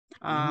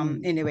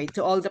Anyway,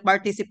 to all the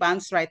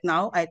participants right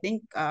now, I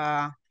think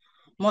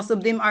most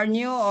of them are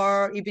new,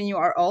 or even you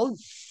are old.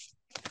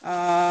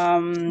 Oh,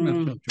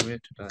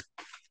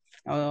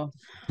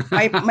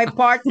 my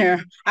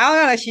partner. I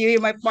want to show you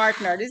my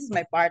partner. This is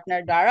my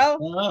partner, Daryl.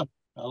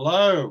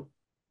 Hello.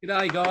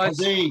 G'day, guys.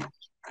 Aussie.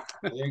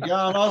 There you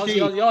go, Aussie,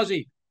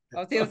 Aussie.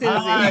 Aussie, Aussie.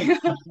 Hi.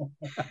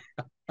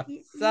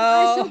 You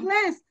are so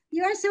blessed.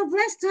 You are so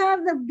blessed to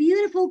have the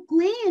beautiful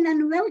queen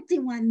and wealthy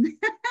one.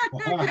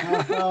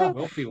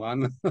 Wealthy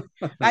one.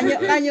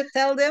 Can you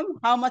tell them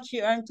how much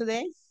you earned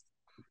today?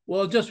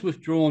 Well, I've just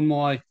withdrawn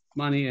my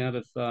money out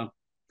of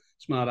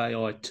Smart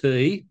AIT,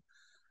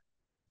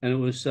 and it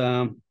was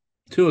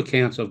 2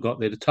 accounts I've got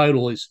there. The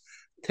total is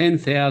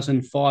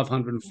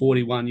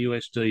 10,541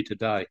 USD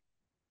today.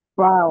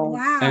 Wow.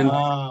 And,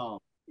 Wow.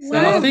 and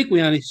I think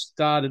we only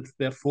started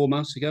about 4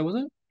 months ago, was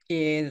it?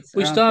 Yeah,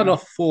 We started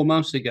off 4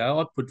 months ago.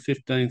 I put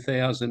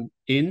 15,000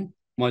 in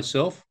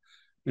myself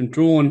and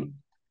drawn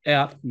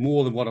out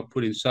more than what I've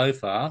put in so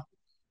far.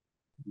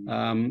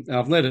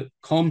 I've let it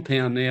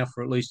compound now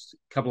for at least a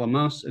couple of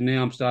months, and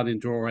now I'm starting to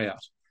draw out.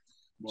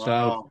 Wow.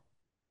 So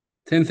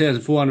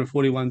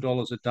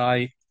 $10,441 a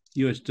day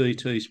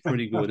USDT is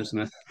pretty good, isn't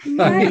it?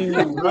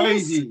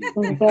 Crazy.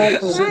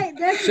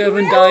 That's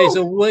 7 great. days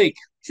a week.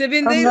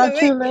 7 days a week.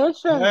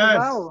 Congratulations. Yes.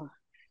 Wow.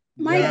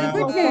 My Yeah.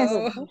 goodness.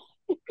 Oh,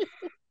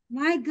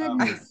 My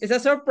goodness. it's a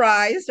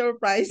surprise.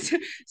 Surprise.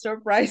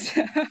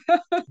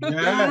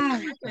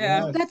 Yeah.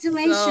 Yeah.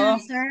 Congratulations, So,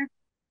 sir.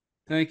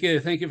 Thank you.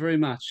 Thank you very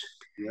much.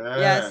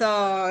 yeah,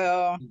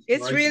 so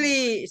it's Great.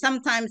 really,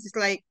 sometimes it's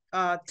like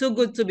too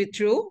good to be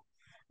true,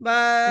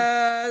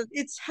 but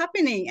it's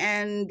happening.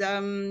 And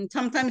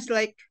sometimes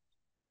like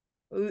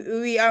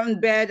we are in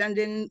bed and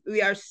then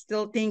we are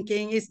still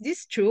thinking, is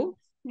this true?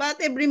 But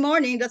every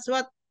morning, that's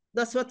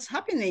what's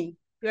happening.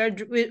 We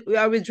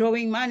are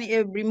withdrawing money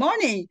every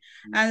morning.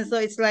 And so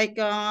it's like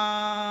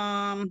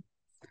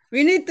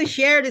we need to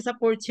share this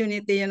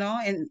opportunity,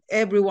 and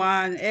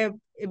everyone who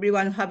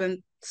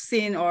haven't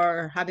seen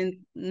or haven't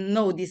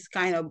know this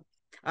kind of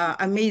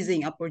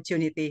amazing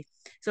opportunity.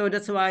 So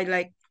that's why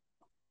like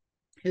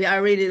we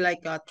are really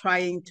like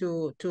trying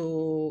to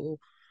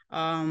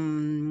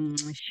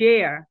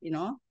share.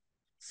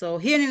 So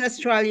here in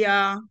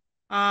Australia,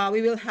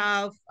 we will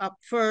have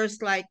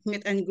first like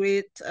meet and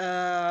greet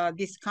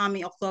this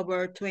coming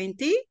October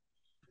 20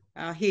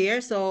 here.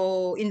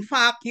 So in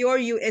fact, your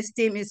US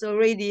team is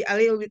already a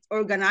little bit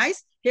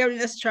organized. Here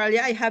in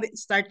Australia, I haven't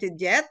started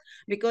yet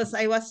because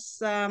I was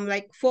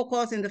like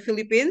focused in the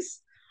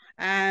Philippines,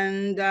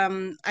 and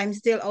I'm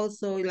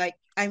also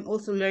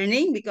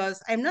learning because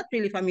I'm not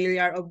really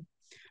familiar of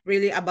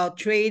really about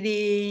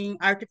trading,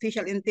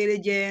 artificial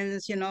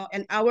intelligence,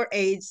 and at our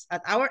age,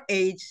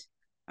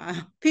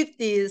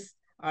 50s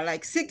or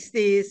like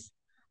 60s,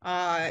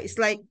 it's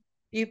like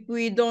if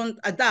we don't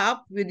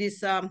adapt with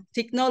this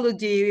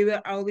technology, we will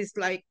always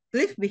like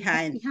left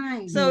behind.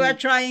 So we're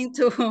trying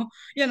to,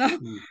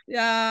 we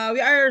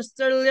are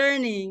still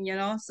learning,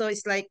 so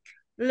it's like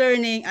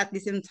learning at the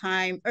same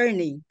time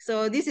earning.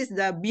 So this is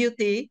the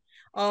beauty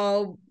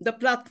of the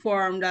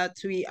platform that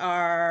we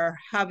are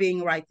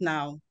having right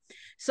now.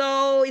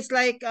 So it's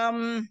like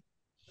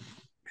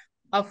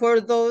for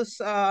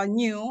those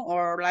new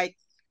or like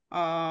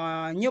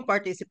new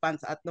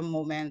participants at the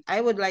moment,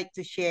 I would like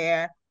to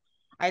share.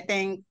 I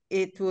think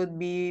it would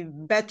be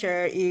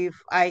better if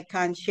I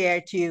can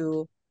share to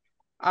you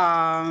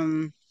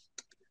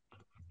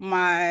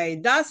my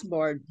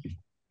dashboard,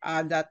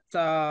 that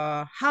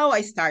how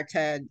I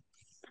started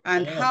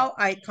and how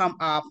I come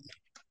up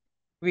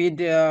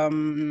with or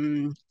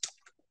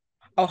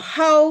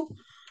how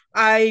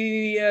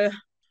I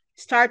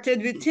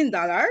started with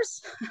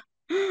 $10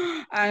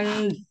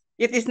 and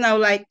it is now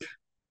like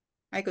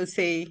I could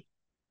say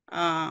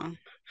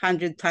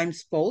 100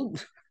 times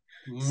fold.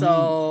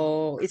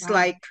 So it's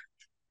like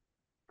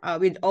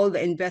with all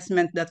the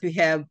investment that we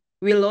have,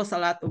 we lost a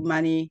lot of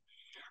money.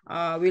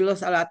 We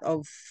lost a lot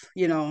of,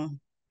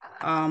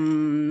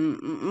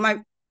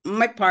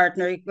 my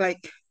partner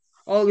like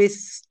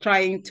always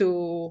trying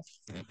to,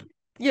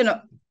 you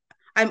know,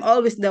 I'm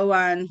always the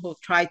one who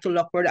try to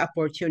look for the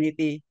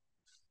opportunity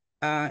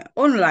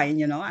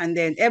online, and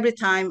then every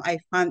time I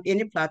find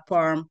any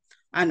platform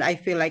and I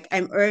feel like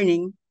I'm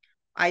earning,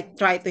 I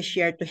try to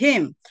share to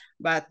him,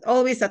 but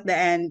always at the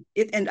end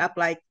it end up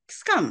like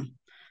scam.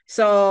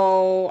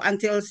 So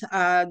until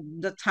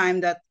the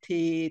time that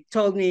he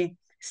told me,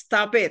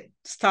 stop it,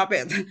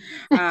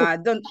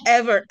 don't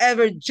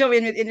ever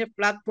join with any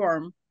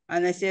platform.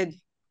 And I said,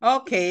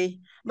 okay.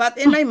 But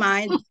in my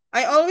mind,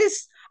 I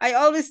always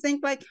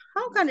think like,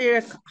 how can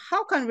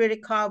we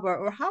recover,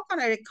 or how can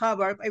I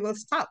recover if I will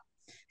stop?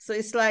 So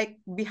it's like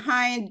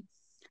behind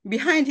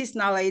his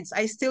knowledge,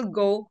 I still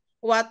go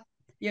what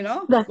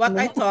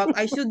I thought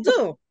I should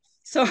do.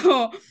 So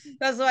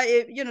that's why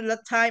the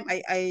time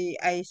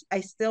I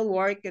still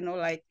work,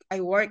 like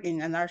I work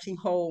in a nursing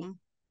home,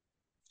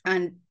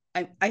 and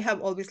I have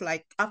always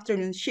like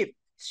afternoon shift.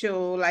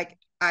 So like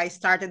I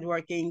started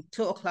working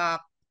 2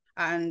 o'clock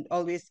and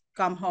always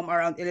come home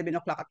around 11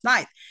 o'clock at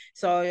night.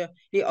 So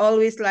he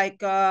always like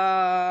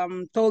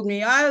told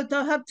me, I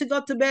don't have to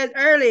go to bed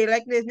early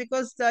like this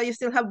because you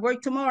still have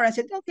work tomorrow. I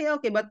said, okay,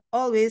 okay. But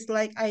always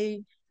like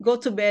I go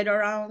to bed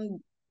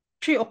around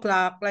 3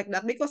 o'clock like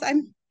that because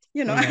I'm,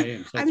 3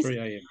 a.m. So I'm 3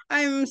 a.m.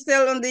 I'm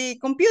still on the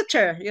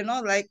computer,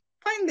 like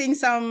finding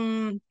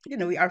some,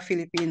 we are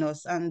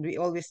Filipinos and we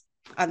always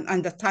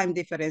and the time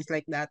difference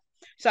like that.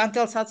 So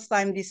until such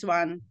time this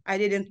one I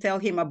didn't tell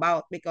him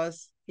about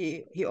because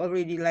he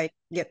already like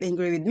get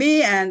angry with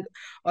me and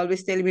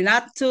always tell me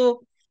not to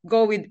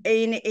go with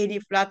any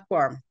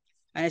platform.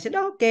 And I said,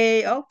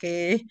 okay,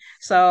 okay.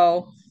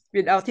 So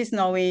without his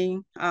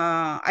knowing,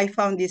 I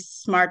found this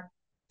smart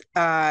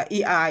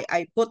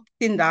I put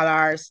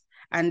 $10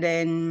 and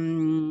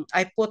then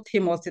I put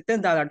him also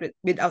 $10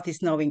 without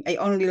his knowing. I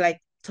only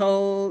like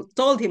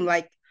told him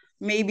like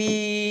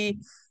maybe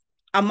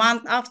a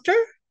month after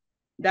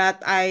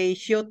that I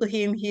showed to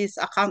him his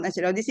account and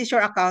said, oh, this is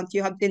your account.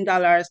 You have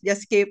 $10.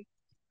 Just keep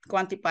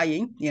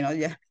quantifying,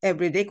 yeah,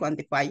 every day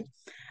quantify.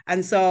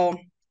 And so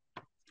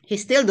he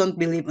still don't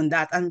believe in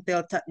that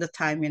until the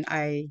time when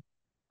I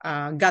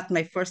got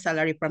my first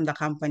salary from the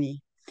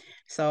company.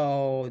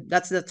 So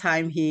that's the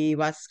time he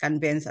was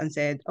convinced and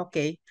said,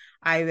 okay,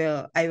 I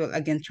will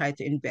again try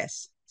to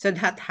invest. So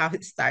that's how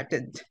it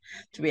started,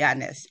 to be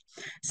honest.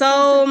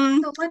 So,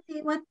 So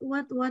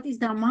what is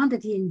the amount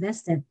that he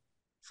invested?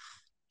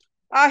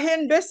 he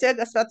invested,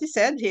 as what he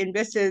said, he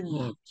invested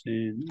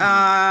 14.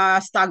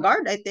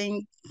 staggered. I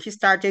think he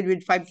started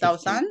with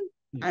 5,000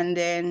 yeah. and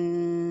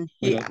then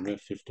Went up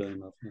about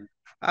 15, I think.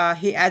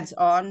 He adds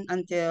on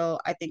until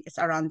I think it's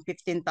around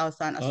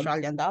 15,000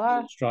 Australian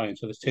dollars. Australian,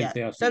 so that's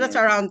 10,000. Yeah. So that's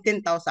around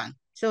 10,000.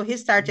 So he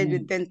started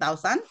with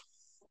 10,000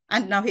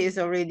 and now he is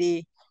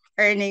already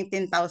earning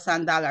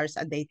 $10,000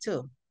 a day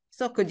too.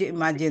 So could you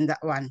imagine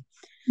that one?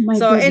 My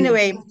So goodness.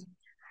 anyway,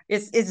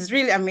 it's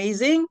really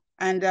amazing.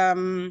 And I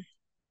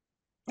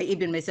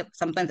even myself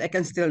sometimes I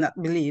can still not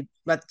believe,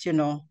 but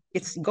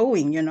it's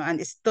going,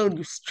 and it's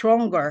still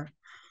stronger.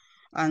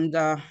 And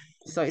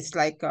so it's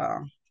like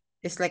a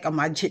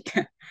magic.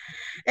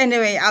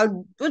 Anyway, I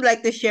would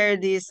like to share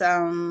this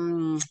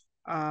Yes,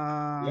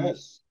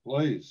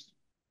 please.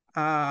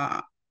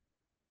 I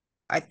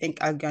think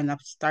I'm gonna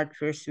start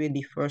first with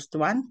the first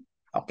one.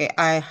 Okay,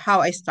 how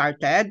I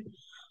started,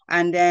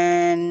 and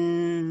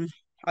then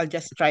I'll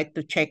just try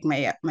to check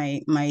my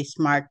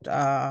smart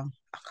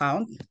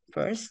account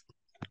first,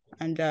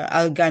 and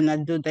I'm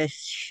gonna do the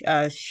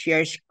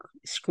share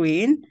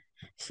screen,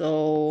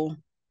 so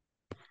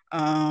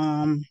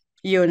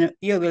you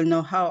will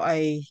know how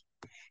I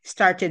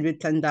started with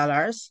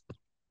 $10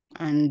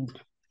 and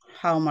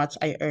how much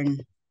I earn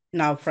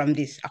now from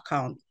this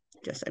account.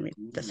 Just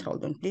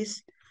hold on,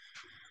 please.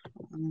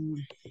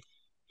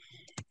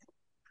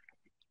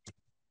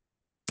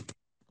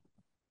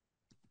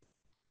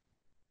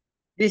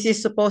 This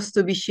is supposed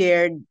to be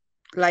shared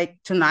like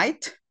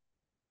tonight,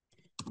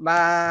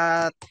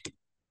 but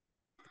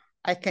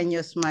I can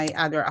use my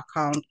other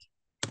account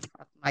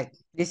at night.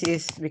 This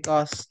is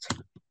because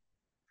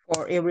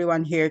for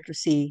everyone here to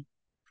see,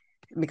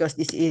 because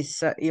this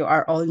is you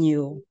are all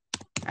new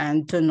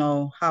and to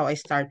know how I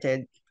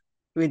started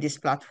with this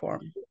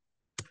platform.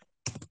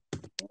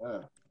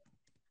 Yeah.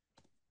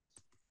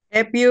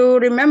 If you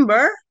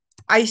remember,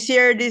 I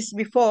shared this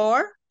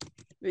before.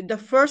 The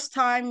first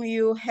time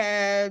you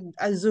had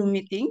a Zoom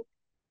meeting,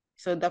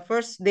 so the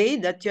first day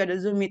that you had a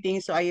Zoom meeting,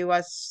 so I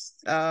was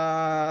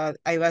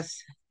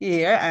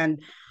here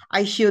and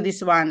I showed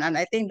this one, and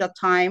I think the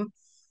time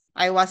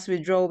I was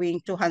withdrawing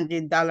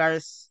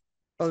 $200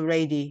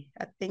 already.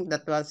 I think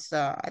that was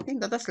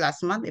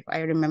last month if I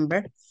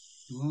remember.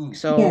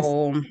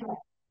 So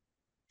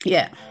Yes.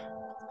 yeah.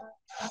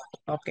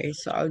 Okay,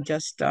 so I'll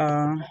just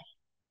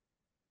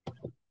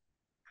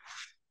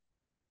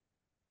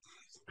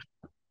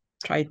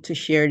try to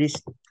share this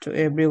to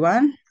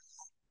everyone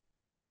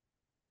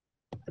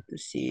to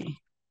see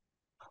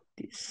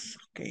this.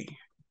 Okay.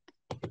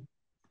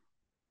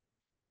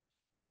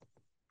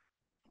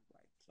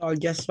 So I'll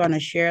just want to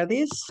share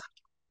this.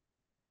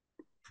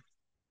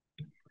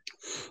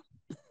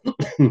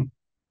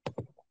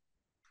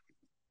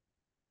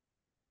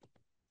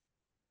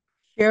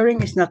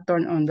 Sharing is not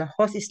turned on. The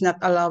host is not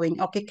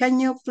allowing. Okay, can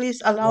you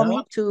please allow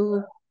me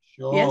to?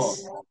 Sure.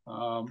 Yes.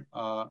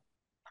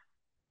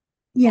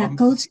 Yeah,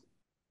 coach.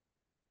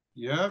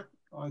 Yeah,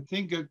 I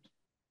think it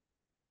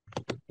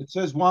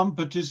says one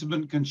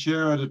participant can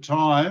share at a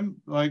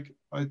time. Like,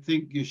 I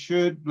think you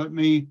should.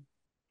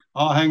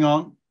 Hang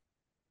on.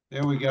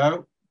 There we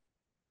go.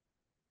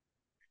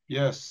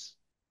 Yes.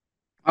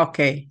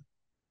 Okay.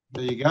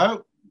 There you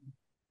go.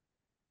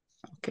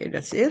 Okay,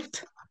 that's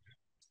it.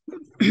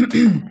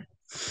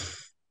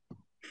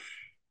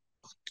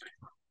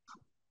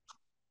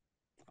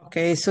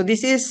 Okay, so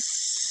this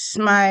is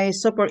my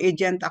super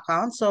agent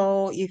account.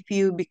 So if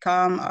you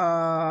become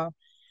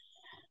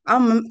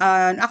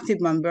an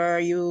active member,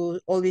 you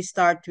always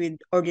start with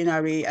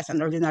ordinary as an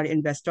ordinary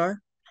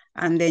investor,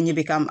 and then you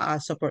become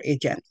a super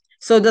agent.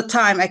 So the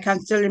time I can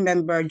still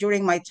remember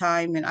during my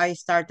time when I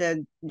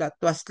started, that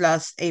was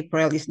last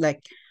April, is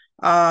like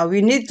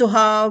we need to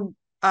have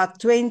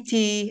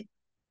 20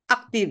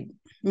 active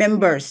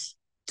members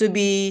to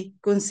be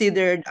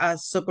considered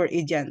as super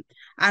agent.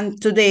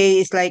 And today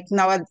is like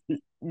now at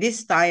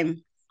this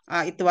time,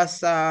 it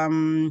was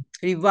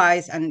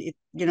revised, and it,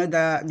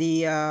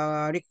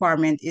 the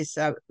requirement is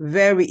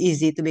very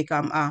easy to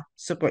become a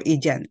super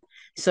agent.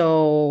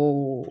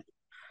 So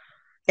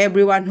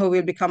everyone who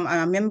will become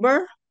a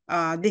member,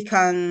 they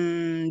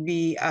can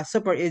be a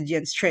super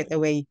agent straight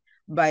away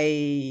by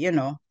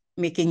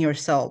making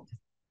yourself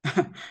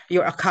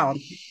your account,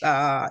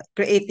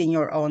 creating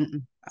your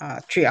own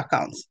three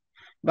accounts.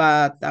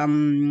 But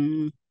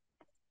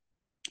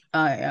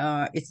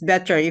it's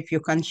better if you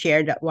can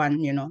share that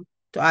one,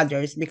 to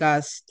others,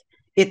 because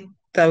it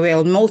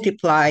will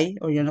multiply,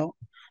 or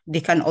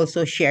they can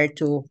also share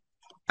to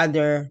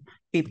other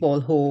people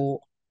who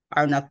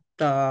are not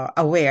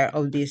aware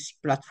of this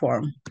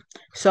platform.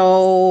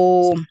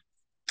 So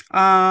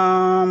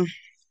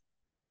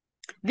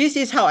this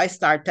is how I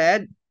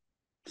started.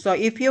 So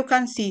if you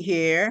can see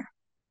here,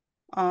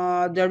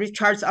 the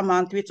recharge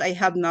amount which I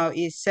have now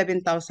is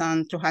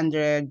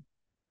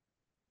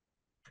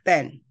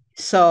 7,210.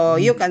 So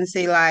you can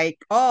say like,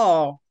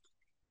 oh,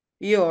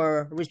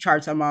 your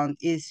recharge amount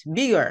is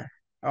bigger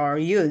or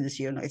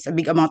huge, it's a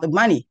big amount of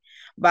money.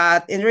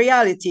 But in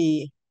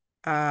reality,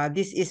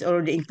 this is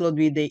already included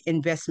with the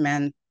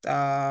investment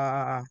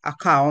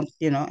account,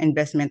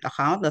 investment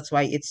account. That's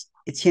why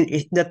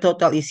the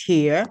total is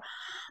here.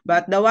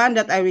 But the one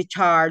that I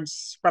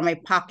recharge from my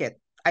pocket,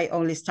 I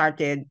only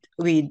started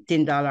with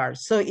 $10.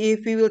 So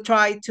if we will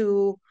try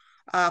to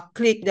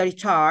click the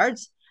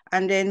recharge,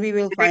 and then we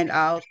will find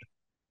out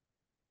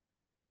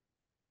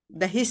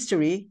the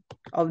history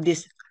of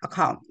this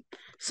account.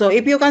 So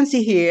if you can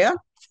see here,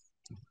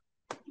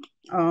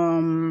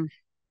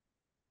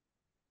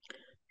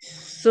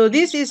 so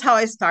this is how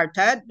I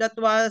started. That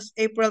was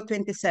April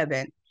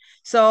 27.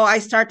 So I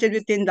started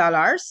with $10,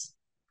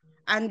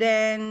 and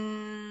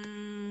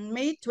then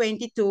May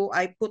 22,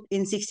 I put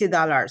in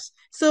 $60.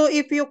 So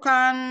if you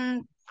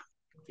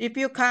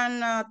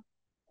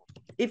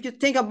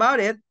think about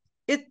it,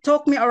 it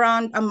took me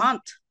around a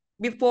month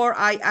before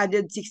I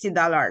added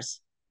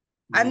 $60.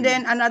 And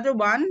then another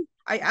one,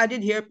 I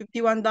added here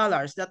 $51.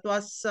 That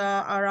was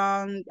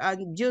around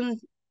June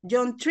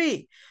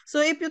 3. So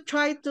if you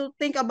try to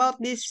think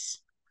about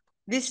these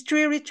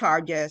three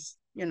recharges,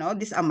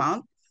 this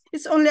amount,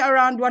 it's only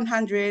around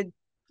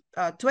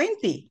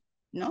 120,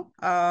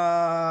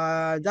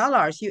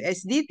 dollars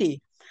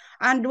USDT.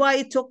 And why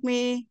it took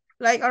me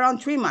like around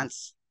 3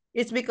 months?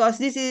 It's because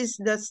this is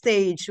the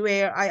stage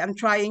where I am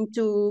trying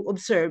to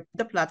observe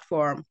the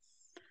platform.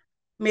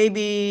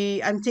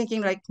 Maybe I'm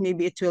thinking like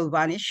maybe it will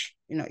vanish,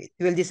 it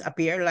will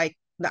disappear like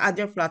the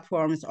other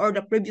platforms or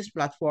the previous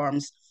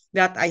platforms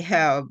that I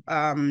have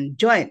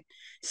joined.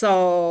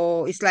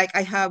 So it's like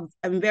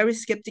I'm very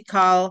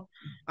skeptical.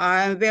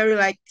 I'm very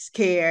like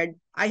scared.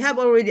 I have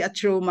already a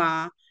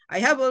trauma. I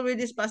have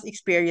already past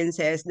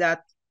experiences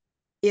that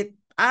if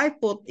I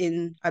put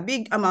in a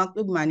big amount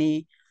of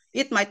money,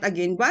 it might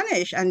again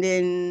vanish. And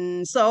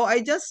then, so I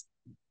just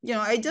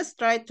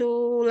try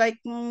to like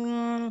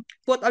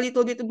put a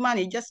little bit of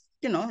money, just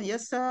not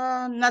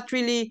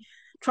really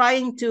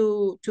trying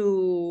to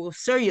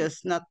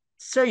not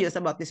serious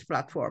about this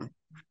platform.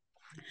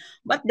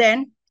 But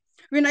then,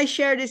 when I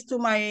share this to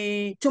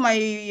my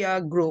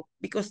group,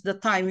 because the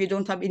time we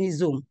don't have any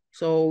Zoom,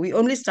 so we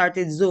only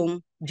started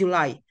Zoom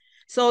July.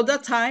 So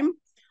that time,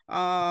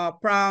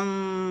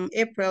 from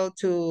April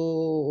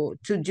to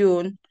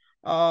June,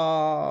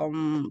 I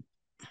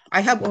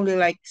have only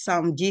like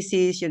some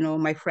GCs,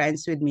 my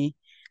friends with me,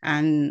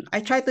 and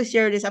I try to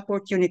share this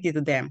opportunity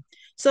to them.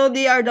 So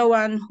they are the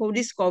one who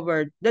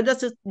discovered that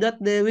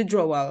the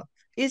withdrawal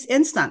is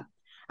instant.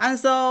 And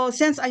so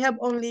since I have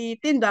only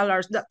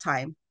 $10 that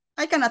time,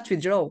 I cannot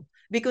withdraw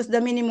because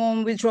the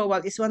minimum withdrawal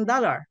is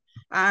 $1.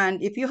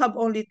 And if you have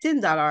only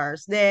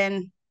 $10,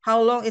 then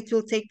how long it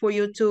will take for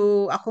you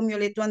to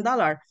accumulate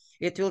 $1?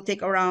 It will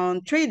take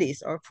around 3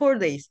 days or 4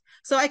 days.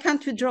 So I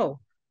can't withdraw.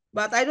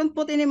 But I don't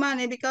put any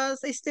money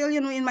because I still,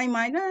 in my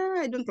mind,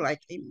 I don't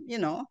like him,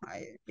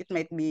 it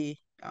might be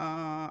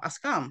a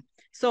scam.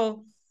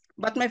 So,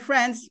 but my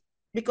friends,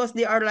 because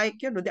they are like,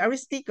 they are a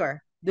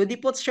sticker, they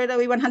put straight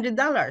away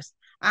 $100.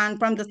 And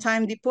from the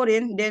time they put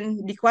in,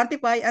 then they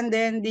quantify and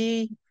then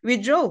they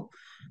withdraw.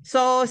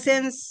 So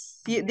since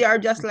they are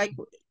just like,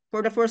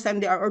 for the first time,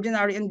 they are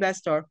ordinary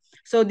investor.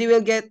 So they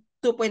will get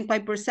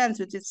 2.5%,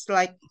 which is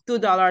like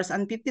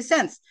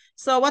 $2.50.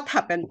 So what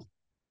happened?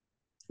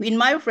 When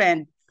my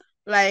friend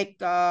like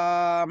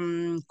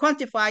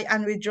quantify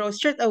and withdraw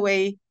straight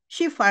away,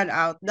 she found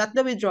out that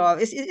the withdrawal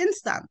is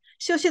instant.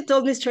 So she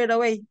told me straight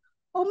away,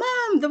 "Oh,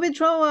 ma'am, the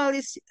withdrawal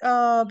is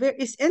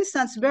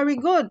instant, very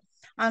good."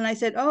 And I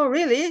said, "Oh,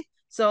 really?"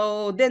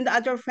 So then the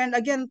other friend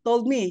again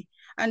told me,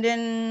 and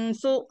then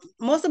so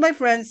most of my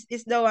friends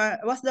was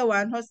the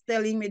one who's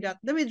telling me that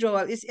the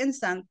withdrawal is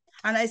instant,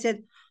 and I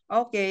said,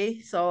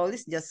 okay, so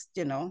let's just,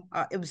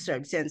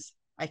 observe since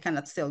I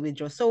cannot still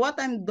withdraw. So what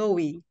I'm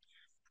doing,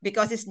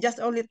 because it's just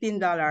only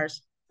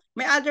 $10.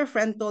 My other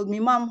friend told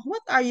me, Mom,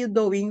 what are you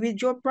doing with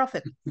your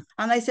profit?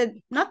 And I said,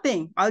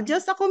 nothing. I'll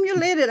just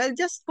accumulate it. I'll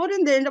just put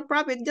in there in the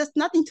profit, just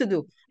nothing to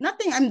do.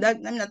 Nothing.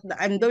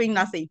 I'm doing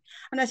nothing.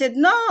 And I said,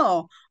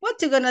 no,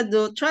 what you gonna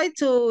do? Try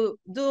to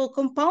do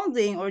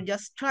compounding or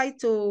just try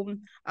to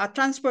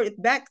transfer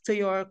it back to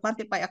your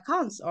quantify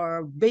accounts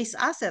or base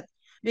asset.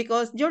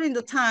 Because during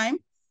the time,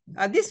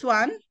 this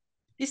one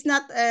is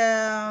not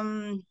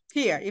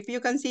here. If you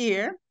can see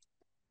here,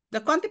 the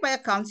quantify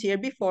accounts here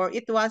before,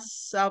 it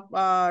was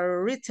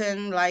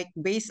written like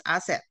base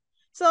asset.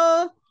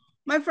 So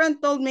my friend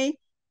told me,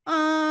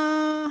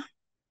 Mom,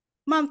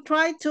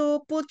 try to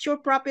put your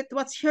profit,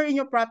 what's here in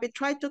your profit,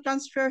 try to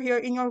transfer here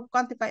in your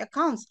quantify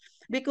accounts.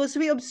 Because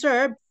we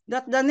observed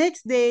that the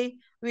next day,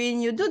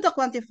 when you do the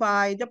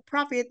quantify, the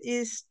profit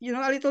is, a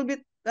little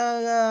bit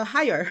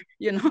higher,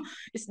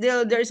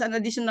 Still, there's an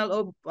additional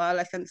of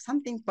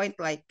something point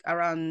like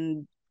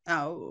around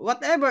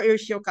whatever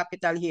is your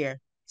capital here.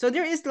 So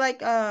there is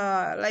like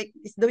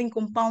it's doing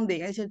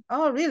compounding. I said,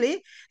 oh,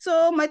 really?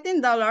 So my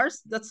 $10,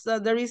 that's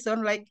the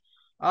reason, like,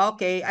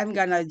 okay,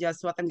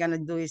 what I'm gonna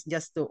do is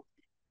just to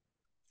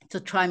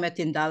try my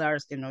 $10,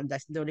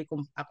 that's the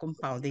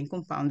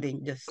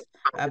compounding, just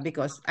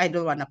because I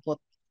don't want to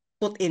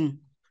put in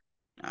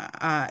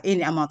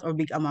any amount or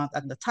big amount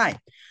at the time.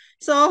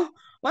 So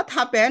what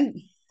happened?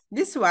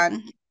 This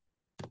one,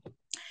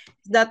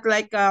 that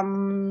like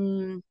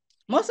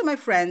most of my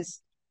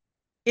friends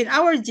in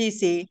our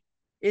GC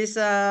is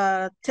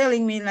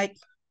telling me like,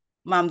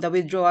 Mom, the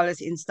withdrawal is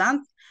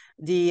instant.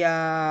 The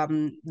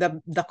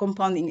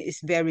compounding is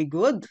very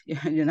good,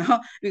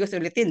 because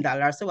only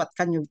 $10. So what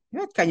can you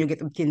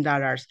get with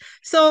 $10?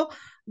 So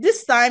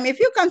this time, if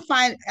you can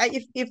find,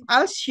 if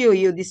I'll show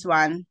you this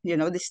one,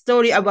 the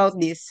story about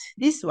this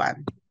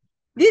one.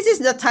 This is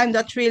the time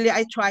that really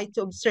I try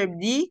to observe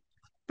the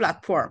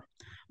platform.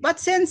 But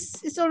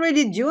since it's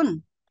already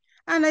June,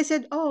 and I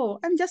said, oh,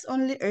 I'm just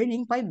only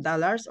earning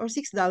 $5 or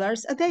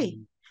 $6 a day.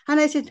 And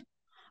I said,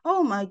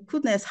 oh my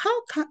goodness,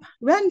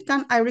 when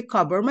can I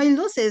recover my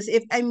losses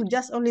if I'm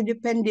just only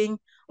depending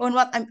on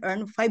what I'm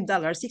earning $5,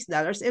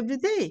 $6 every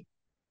day?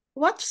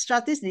 What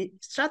strategy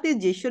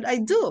should I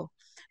do?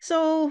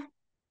 So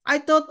I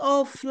thought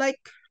of like,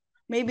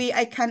 maybe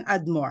I can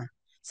add more.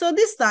 So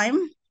this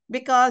time,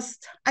 because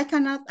I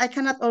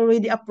cannot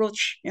already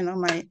approach,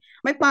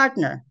 my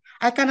partner.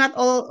 I cannot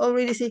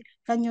already say,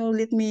 can you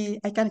let me,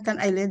 can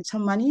I lend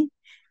some money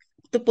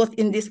to put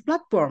in this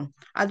platform?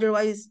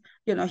 Otherwise,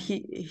 he gonna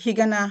he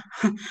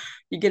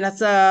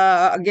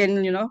gonna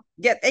again,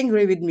 get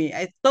angry with me.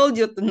 I told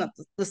you to not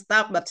to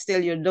stop, but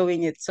still you're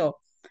doing it. So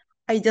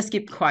I just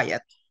keep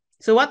quiet.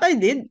 So what I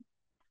did,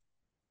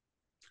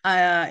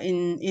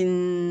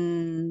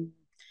 in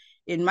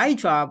my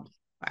job,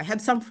 I had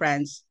some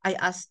friends. I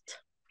asked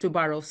to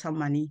borrow some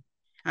money.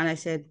 And I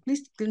said,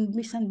 please give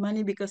me some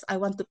money because I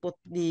want to put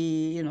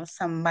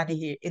some money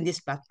here in this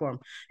platform.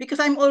 Because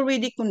I'm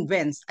already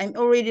convinced, I'm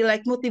already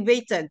like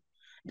motivated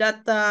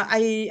that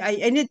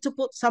I need to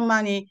put some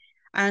money,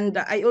 and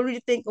I already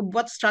think of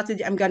what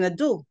strategy I'm gonna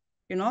do,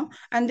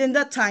 And then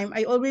that time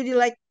I already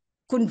like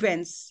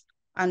convinced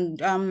and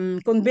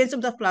convinced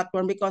of the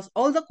platform, because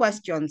all the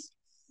questions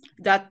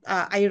that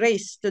I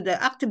raised to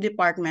the active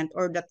department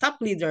or the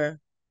top leader,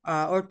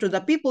 or to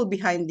the people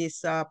behind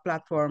this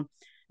platform,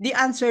 they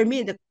answer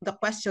me the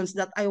questions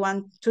that I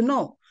want to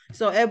know.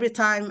 So every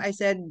time I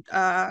said,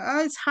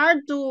 it's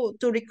hard to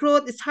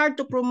recruit, it's hard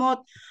to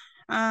promote,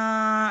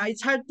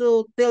 it's hard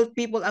to tell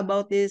people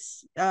about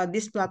this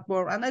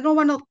platform, and I don't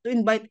want to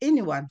invite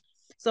anyone.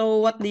 So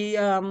what the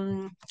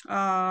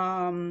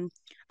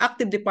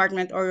active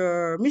department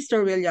or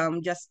Mr.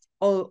 William just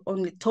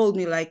only told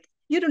me, like,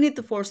 you don't need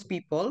to force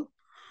people.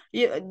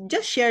 You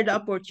just share the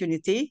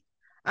opportunity.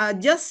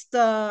 Just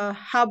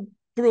have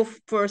proof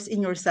first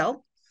in yourself,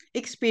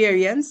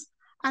 experience,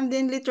 and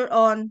then later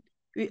on,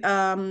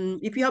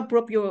 if you have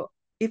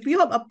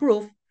a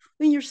proof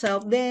in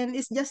yourself, then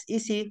it's just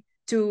easy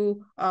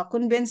to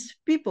convince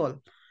people.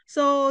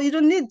 So you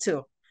don't need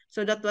to.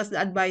 So that was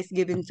the advice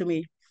given to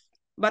me.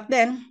 But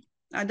then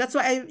that's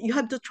why you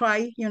have to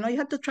try. You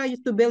have to try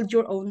to build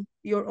your own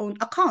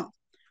account,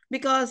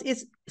 because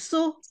it's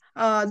so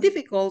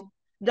difficult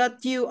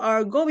that you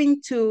are going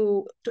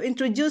to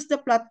introduce the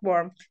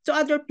platform to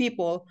other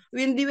people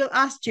when they will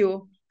ask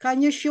you,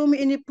 can you show me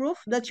any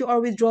proof that you are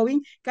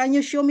withdrawing? Can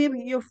you show me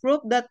your proof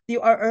that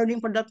you are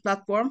earning for that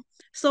platform?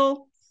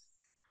 So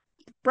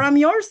from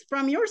your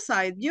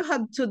side, you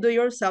have to do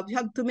yourself, you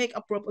have to make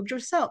a proof of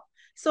yourself.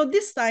 So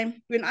this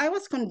time when I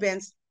was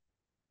convinced,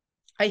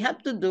 I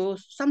have to do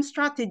some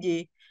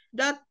strategy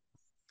that,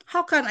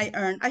 how can I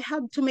earn? I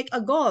have to make a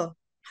goal.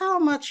 How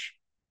much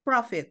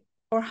profit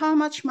or how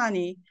much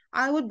money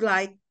I would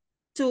like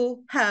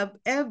to have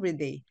every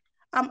day.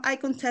 Am I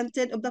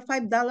contented of the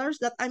 $5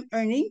 that I'm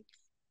earning?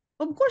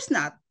 Of course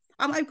not.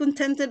 Am I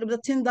contented of the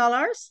 $10?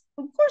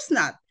 Of course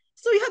not.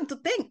 So you have to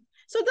think.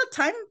 So that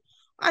time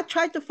I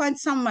tried to find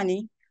some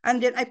money,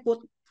 and then I put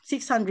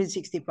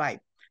 665.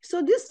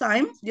 So this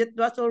time, it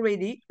was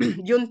already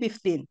June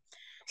 15.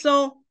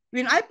 So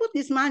when I put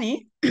this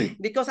money,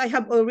 because I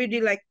have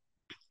already like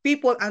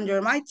people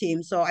under my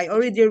team, so I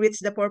already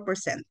reached the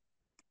 4%.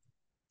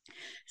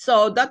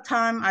 So that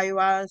time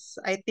I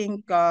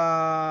think,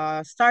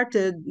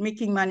 started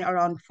making money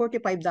around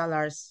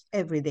 $45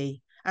 every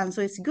day. And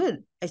so it's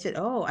good. I said,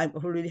 oh, I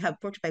already have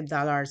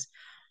 $45.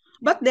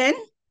 But then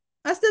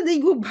as the day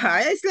go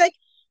by, it's like,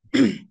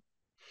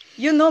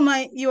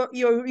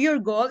 your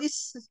goal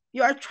is,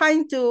 you are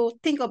trying to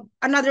think of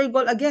another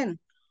goal again.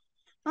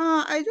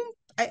 I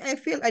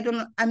feel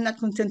I'm not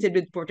contented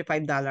with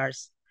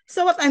 $45.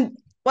 So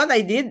what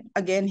I did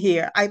again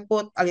here, I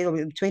put a little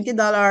bit, $20,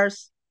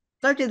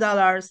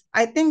 $30.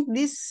 I think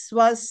this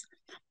was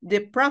the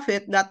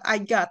profit that I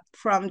got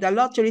from the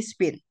lottery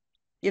spin.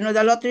 You know,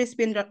 the lottery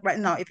spin that right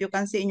now, if you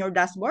can see in your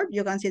dashboard,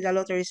 you can see the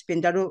lottery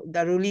spin, the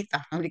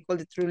ruleta. We call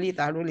it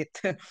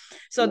roulette.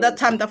 So that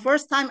time, the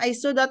first time I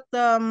saw that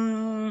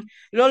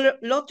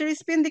lottery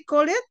spin, they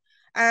call it,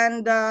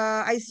 and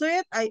I saw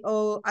it.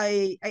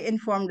 I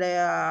informed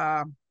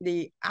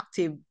the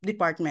active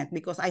department,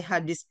 because I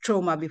had this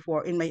trauma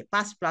before in my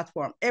past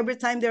platform. Every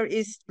time there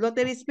is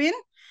lottery spin,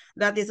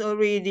 that is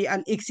already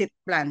an exit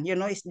plan. You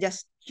know, it's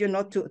just,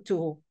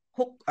 to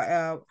hook,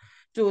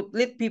 to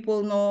let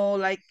people know,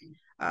 like,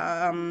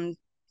 um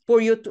for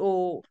you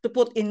to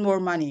put in more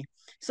money.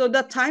 So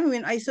that time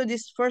when I saw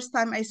this first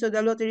time I saw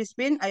the lottery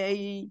spin,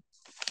 I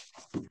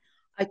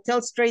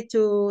tell straight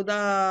to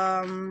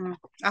the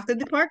active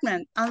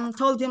department and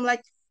told him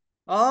like,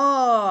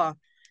 oh,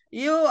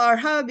 you are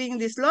having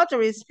this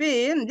lottery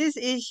spin. This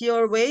is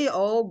your way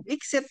of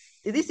exit.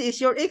 This is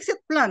your exit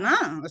plan,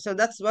 huh? So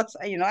that's what,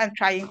 I'm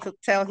trying to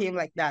tell him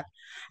like that,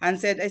 and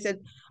I said,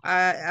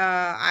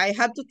 I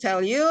have to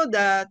tell you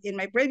that in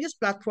my previous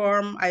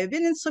platform, I've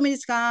been in so many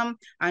scam,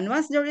 and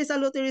once there is a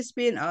lottery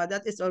spin,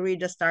 that is already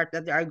the start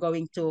that they are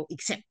going to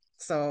exit.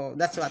 So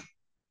that's what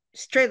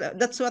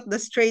the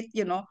straight,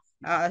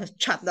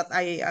 chat that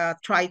I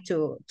try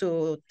to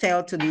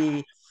tell to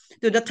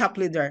the top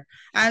leader.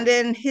 And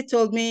then he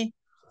told me,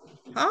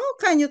 how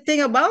can you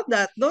think about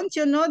that? Don't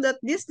you know that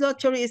this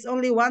lottery is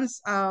only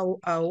once a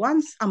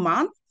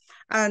month,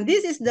 and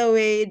this is the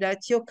way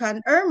that you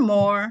can earn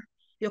more,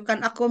 you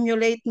can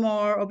accumulate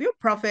more of your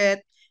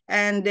profit,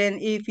 and then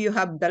if you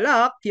have the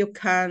luck, you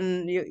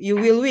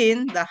will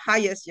win the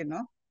highest,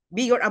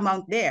 bigger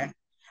amount there,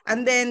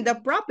 and then the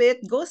profit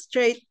goes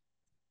straight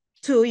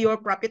to your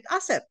profit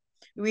asset,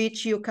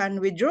 which you can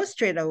withdraw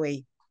straight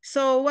away.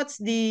 So what's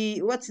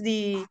the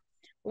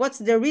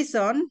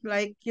reason,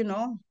 like,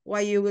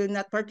 why you will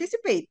not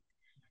participate?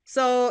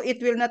 So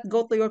it will not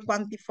go to your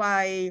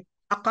quantify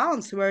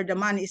accounts where the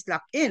money is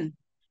locked in.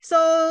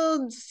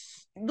 So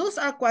those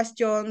are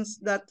questions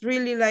that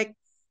really, like,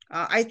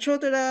 I throw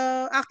to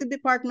the active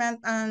department,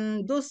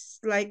 and those,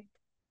 like,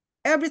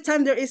 every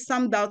time there is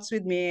some doubts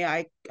with me,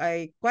 I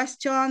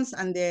questions,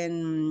 and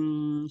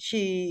then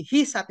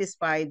he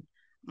satisfied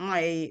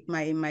my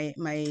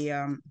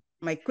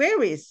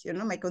queries,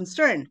 my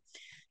concern.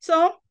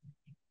 So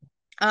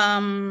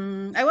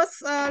I was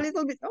a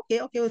little bit,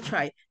 okay, we'll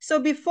try. So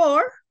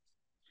before,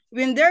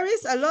 when there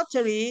is a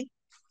lottery,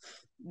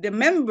 the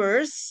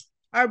members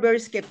are very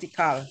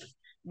skeptical.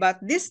 But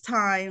this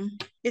time,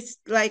 it's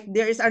like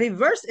there is a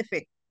reverse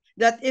effect,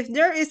 that if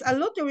there is a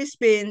lottery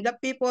spin, the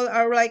people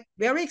are like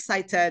very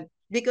excited,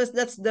 because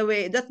that's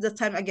the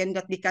time again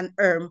that they can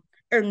earn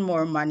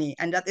more money.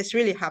 And that is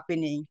really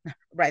happening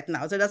right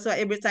now. So that's why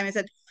every time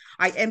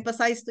I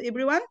emphasize to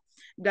everyone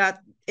that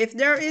if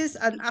there is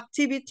an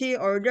activity,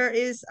 or there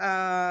is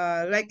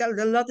like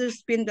the lottery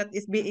spin that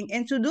is being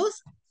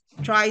introduced,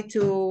 try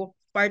to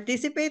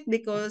participate,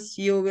 because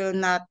you will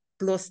not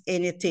lose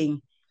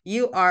anything.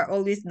 You are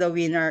always the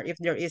winner if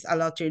there is a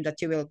lottery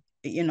that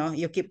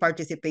you keep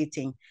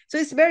participating. So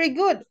it's very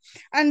good.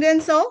 And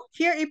then, so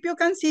here, if you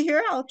can see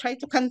here, I'll try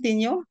to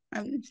continue.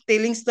 I'm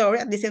telling story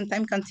at the same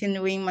time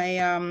continuing my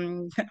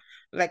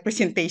like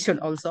presentation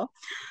also.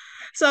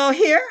 So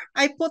here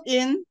I put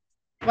in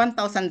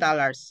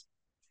 $1,000.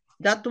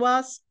 That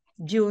was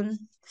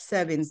June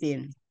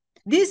 17.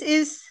 This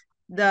is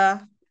the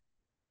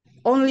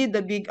only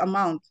the big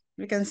amount,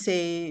 we can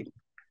say,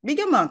 big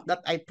amount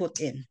that I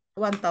put in,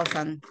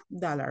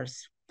 $1,000.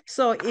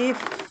 So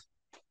if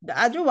the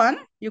other one,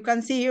 you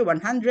can see here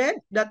 100,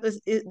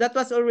 that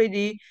was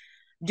already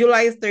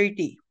July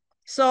 30.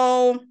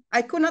 So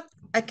I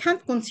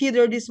can't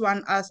consider this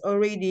one as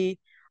already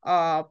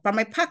from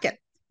my pocket,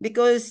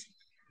 because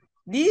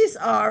these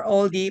are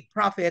all the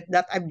profit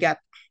that I've got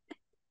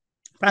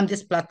from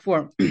this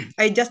platform.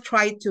 I just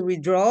try to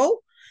withdraw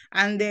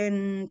and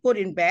then put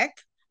it back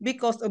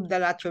because of the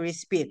lottery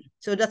spin.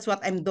 So that's what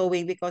I'm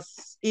doing,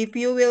 because if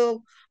you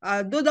will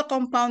do the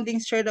compounding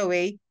straight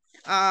away,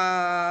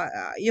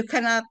 you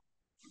cannot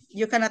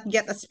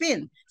get a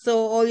spin. So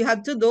all you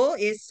have to do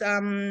is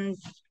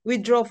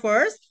withdraw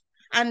first,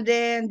 and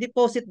then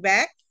deposit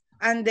back,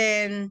 and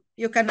then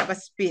you can have a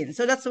spin.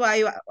 So that's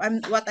why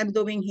what I'm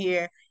doing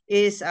here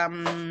is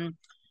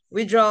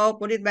withdraw,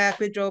 put it back,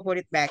 withdraw, put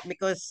it back,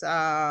 because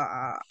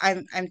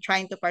I'm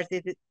trying to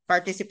participate,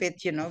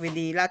 with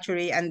the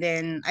lottery, and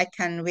then I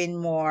can win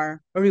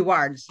more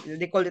rewards.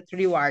 They call it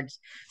rewards.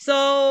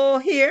 So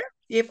here,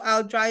 if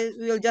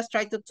we'll just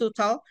try to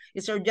total.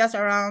 It's just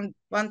around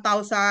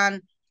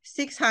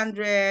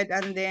 1,600,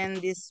 and then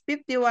this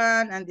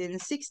 51, and then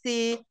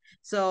 60.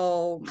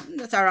 So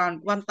that's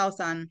around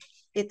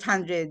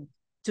 1,800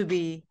 to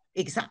be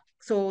exact.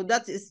 So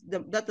that's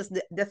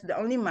the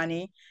only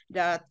money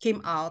that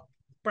came out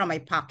from my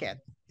pocket.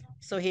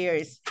 So here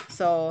this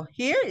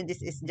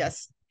is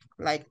just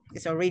like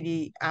it's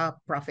already a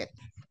profit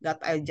that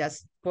I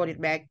just put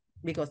it back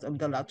because of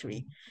the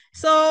lottery.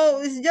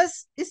 So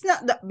it's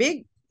not that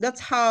big. That's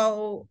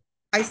how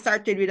I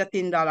started with the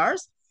 $10.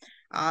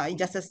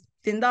 Just as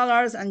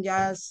 $10, and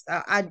just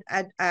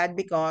add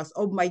because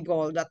of my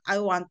goal that I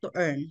want to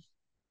earn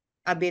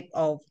a bit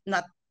of,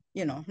 not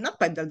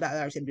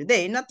 $5 every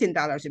day, not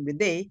 $10 every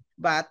day,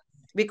 but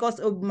because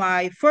of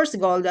my first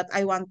goal that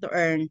I want to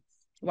earn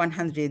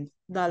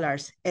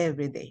 $100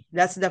 every day.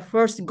 That's the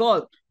first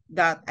goal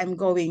that I'm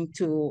going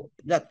to.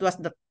 That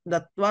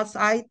was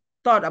I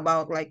thought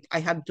about, like I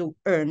have to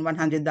earn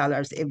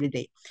 $100 every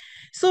day.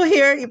 So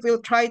here, if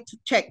we'll try to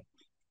check,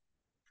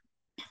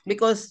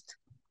 because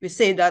we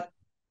say that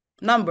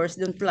numbers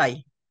don't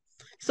lie.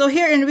 So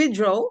here in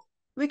withdraw,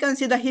 we can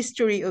see the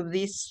history of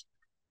this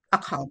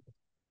account.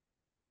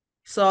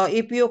 So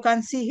if you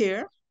can see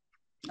here,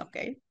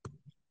 okay,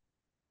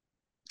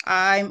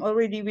 I'm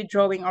already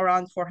withdrawing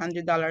around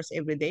 $400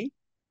 every day.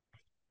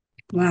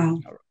 Wow.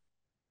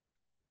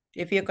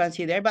 If you can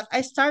see there, but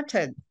I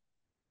started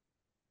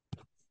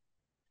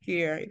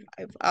here.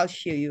 If I'll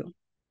show you.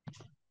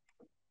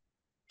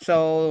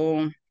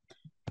 So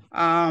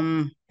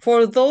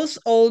for those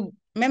old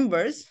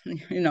members,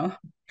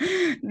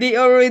 they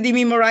already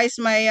memorized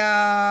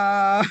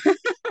my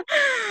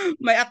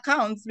my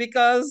accounts,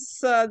 because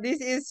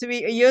this is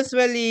we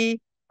usually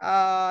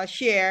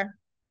share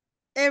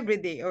every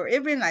day or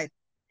every night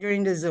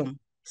during the Zoom.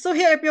 So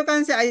here, if you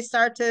can see, I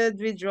started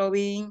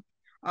withdrawing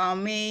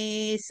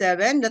May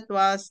 7. That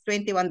was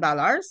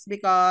 $21,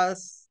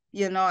 because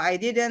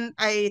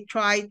I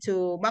tried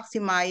to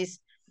maximize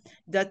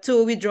the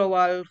two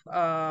withdrawal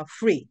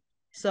free.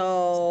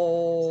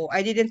 So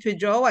I didn't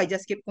withdraw. I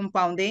just keep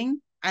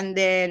compounding. And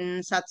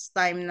then such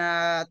time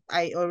that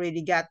I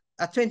already got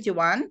a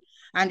 21,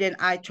 and then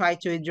I tried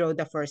to withdraw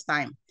the first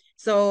time.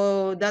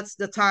 So that's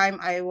the time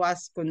I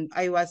was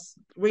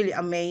really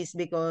amazed,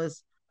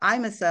 because I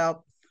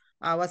myself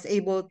was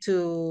able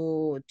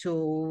to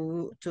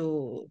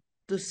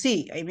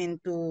see, I mean,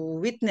 to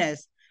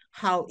witness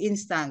how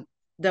instant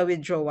the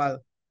withdrawal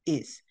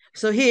is.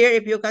 So here,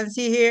 if you can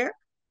see here,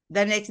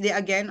 the next day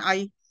again,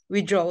 I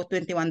withdraw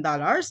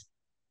 $21,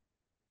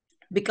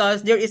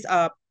 because there is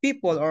a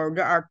people,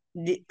 or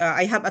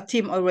I have a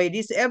team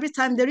already. So every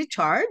time they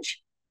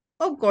recharge,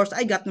 of course,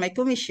 I got my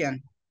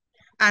commission.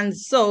 And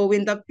so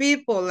when the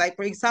people, like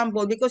for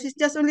example, because it's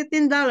just only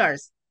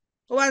 $10,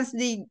 once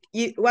they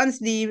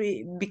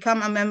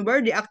become a member,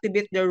 they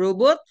activate the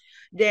robot,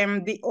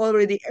 then they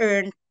already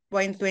earn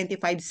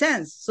 0.25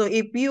 cents. So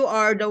if you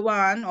are the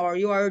one, or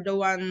you are the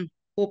one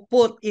who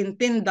put in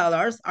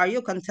 $10, are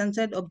you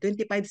contented of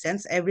 25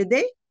 cents every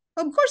day?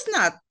 Of course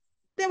not.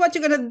 Then what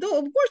you're gonna do?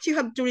 Of course you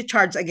have to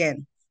recharge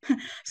again.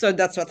 So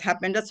that's what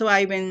happened. That's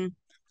why when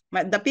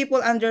the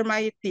people under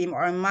my team,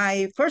 or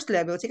my first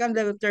level, second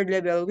level, third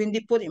level, when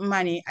they put in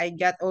money, I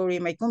get already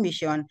my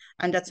commission,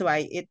 and that's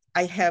why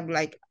I have,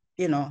 like,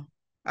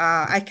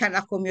 I can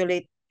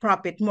accumulate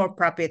more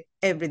profit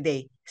every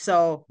day.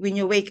 So when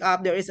you wake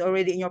up, there is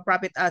already in your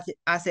profit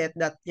asset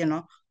that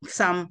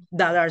some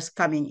dollars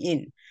coming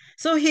in.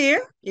 So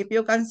here, if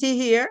you can see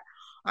here,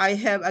 I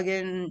have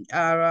again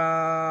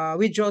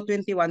withdraw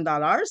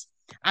 $21,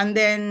 and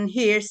then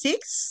here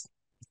 6,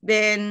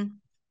 then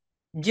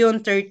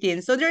June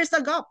 13. So there's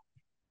a gap.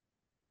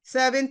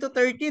 7 to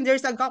 13,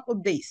 there's a gap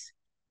of days.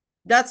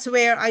 That's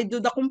where I do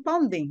the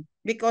compounding,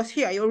 because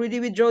here I already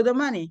withdraw the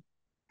money.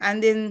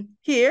 And then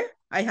here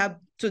I have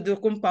to do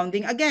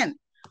compounding again.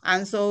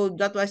 And so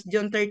that was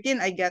June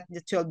 13, I get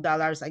the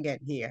 $12 again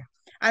here.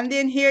 And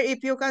then here,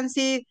 if you can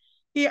see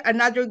here,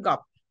 another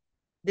gap.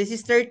 This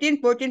is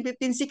 13, 14,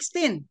 15,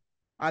 16.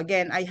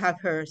 Again, I have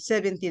her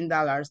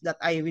 $17 that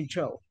I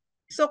withdraw.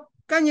 So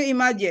can you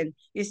imagine?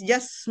 It's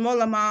just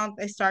small amount.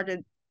 I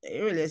started,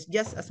 really, it's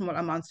just a small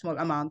amount, small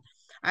amount.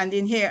 And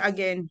in here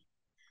again,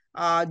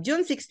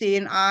 June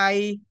 16,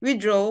 I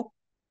withdraw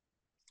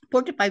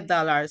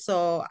 $45.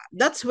 So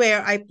that's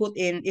where I put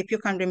in, if you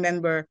can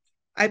remember,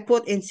 I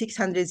put in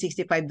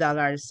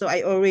 $665. So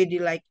I already,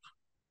 like,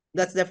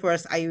 that's the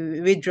first I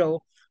withdraw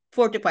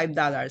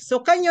 $45. So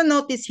can you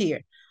notice here,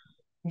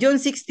 June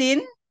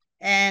 16,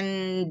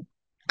 and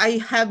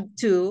I have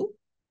two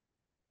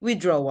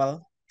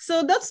withdrawal.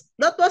 So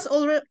that was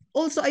already,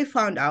 also I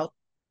found out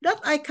that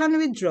I can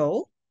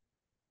withdraw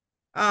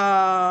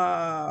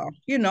not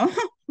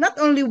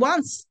only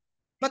once,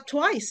 but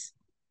twice.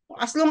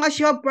 As long as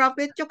you have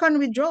profit, you can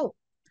withdraw.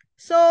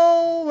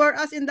 So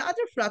whereas in the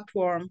other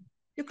platform,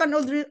 you can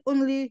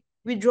only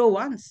withdraw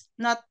once,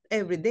 not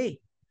every day.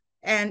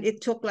 And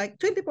it took like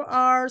 24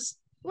 hours,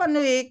 1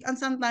 week, and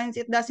sometimes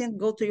it doesn't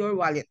go to your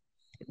wallet.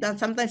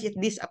 Sometimes it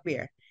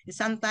disappear.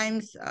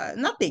 Sometimes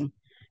nothing.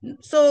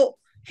 So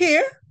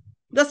here,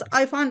 thus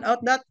I found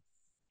out that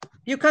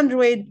you can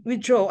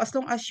withdraw as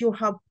long as you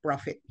have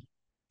profit.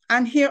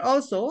 And here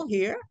also,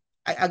 here,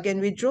 I again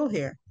withdraw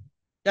here.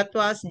 That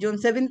was June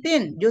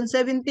 17. June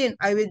 17,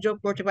 I withdraw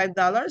 $45,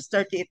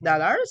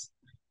 $38.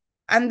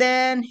 And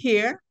then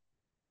here,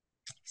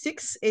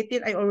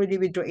 6/18, I already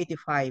withdraw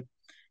 85.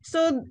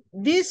 So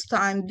this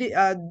time,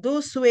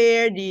 those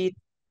were the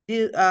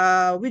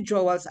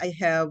withdrawals I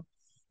have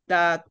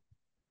that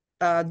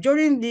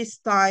during this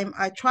time,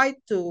 I tried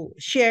to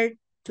share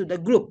to the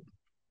group.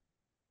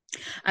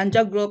 And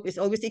the group is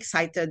always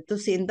excited to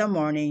see in the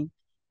morning.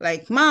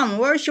 Like, Mom,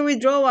 where's your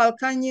withdrawal?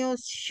 Can you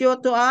show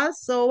to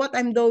us? So what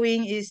I'm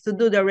doing is to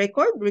do the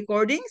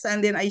recordings,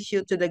 and then I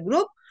shoot to the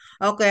group.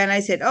 Okay, and I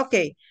said,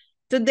 okay,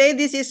 today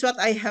this is what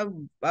I have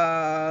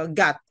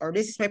got, or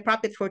this is my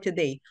profit for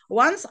today.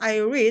 Once I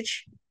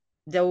reach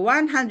the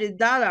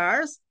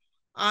 $100,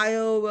 I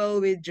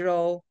will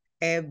withdraw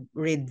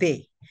every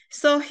day.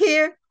 So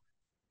here,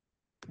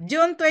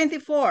 June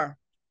 24,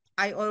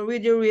 I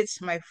already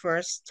reached my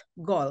first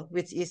goal,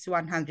 which is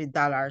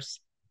 $100.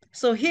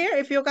 So here,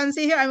 if you can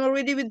see here, I'm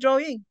already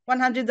withdrawing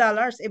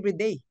 $100 every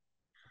day.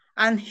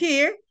 And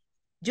here,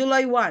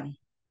 July 1,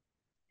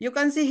 you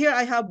can see here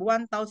I have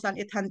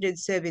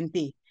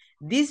 1,870.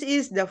 This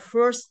is the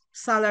first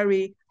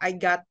salary I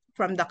got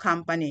from the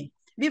company.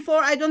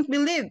 Before, I don't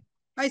believe.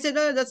 I said,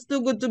 oh, that's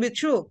too good to be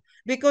true.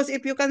 Because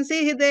if you can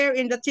see there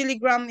in the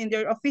telegram, in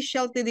their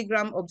official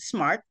telegram of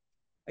Smart,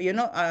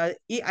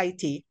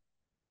 EIT,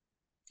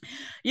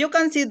 you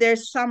can see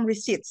there's some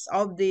receipts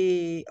of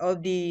the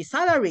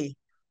salary.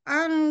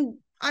 And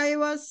I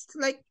was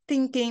like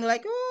thinking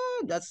like,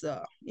 oh, that's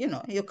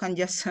you can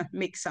just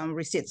make some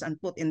receipts and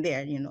put in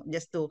there,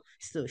 just to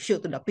show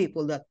to the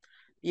people that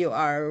you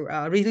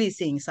are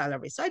releasing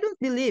salary. So I don't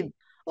believe,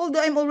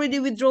 although I'm already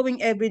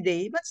withdrawing every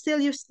day, but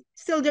still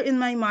still there in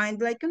my mind,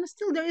 like,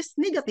 still there is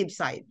negative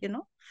side.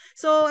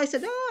 So I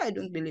said, oh, I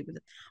don't believe it.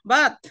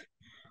 But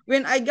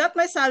when I got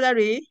my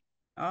salary,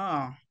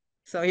 oh,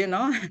 so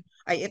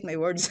I ate my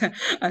words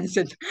and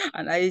said,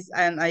 and I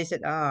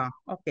said,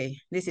 okay,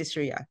 this is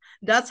real.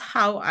 That's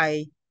how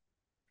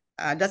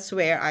that's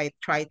where I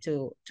try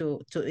to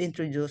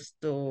introduce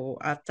to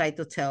try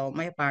to tell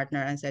my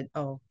partner and said,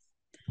 oh,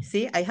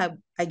 see, I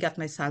got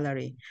my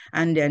salary.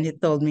 And then he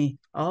told me,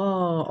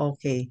 oh,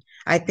 okay,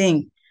 I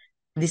think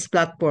this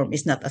platform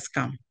is not a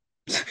scam.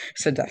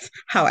 So that's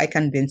how I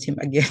convince him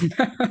again.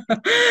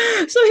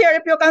 So here,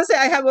 if you can say,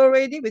 I have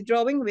already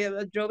withdrawing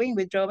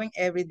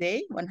every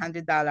day,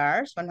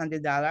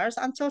 $100,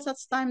 until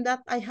such time that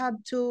I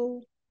had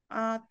to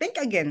think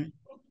again.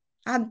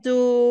 I had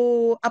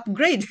to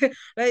upgrade.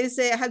 Let's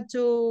say I had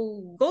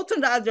to go to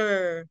the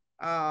other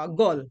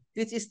goal,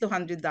 which is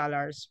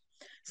 $200.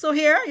 So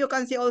here you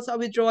can see also a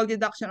withdrawal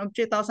deduction of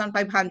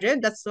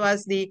 3,500. That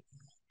was the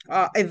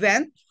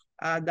event,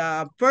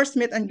 the first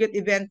meet and greet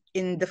event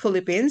in the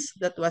Philippines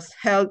that was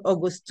held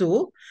August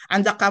 2,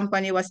 and the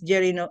company was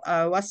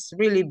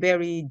really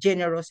very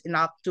generous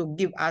enough to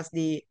give us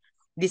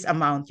this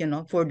amount,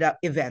 for the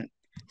event.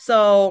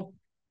 So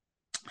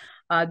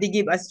they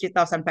give us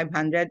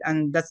 3,500,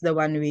 and that's the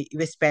one we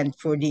spent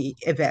for the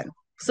event.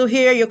 So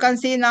here you can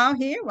see now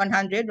here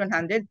 100,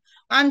 100,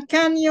 and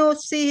can you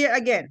see here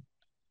again?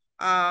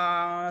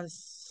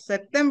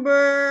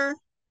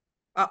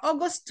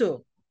 August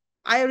 2,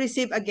 I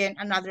receive again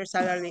another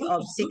salary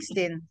of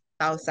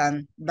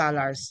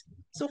 $16,000.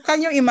 So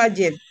can you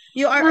imagine?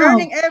 You are Wow.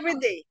 earning every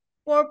day,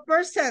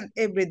 4%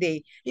 every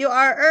day. You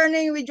are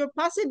earning with your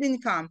passive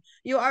income.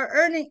 You are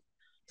earning.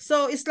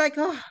 So it's like,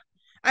 oh,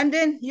 and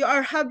then you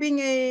are having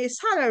a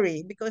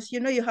salary because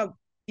you have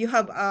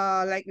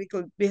like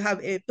we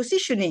have a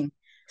positioning.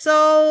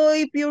 So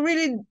if you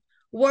really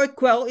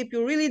work well, if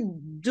you really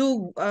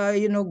do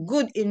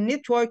good in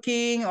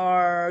networking,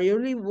 or you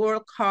really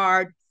work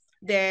hard,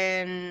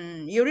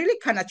 then you really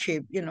can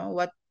achieve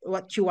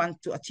what you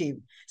want to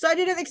achieve. So I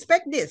didn't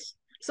expect this.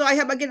 So I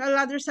have again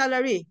another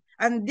salary,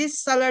 and this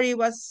salary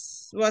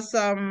was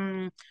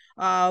withdraw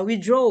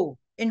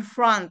in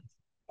front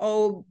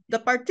of the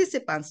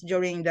participants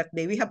during that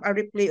day. We have a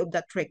replay of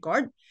that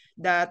record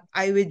that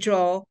I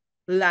withdraw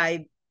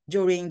live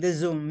during the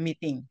Zoom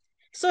meeting.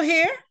 So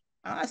here,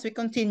 as we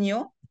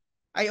continue,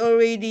 I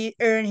already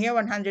earn here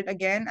 100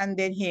 again, and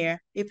then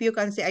here, if you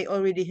can see, I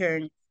already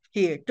earn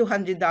here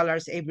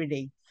 $200 every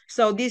day.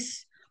 So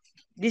this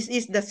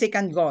is the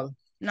second goal.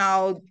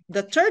 Now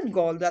the third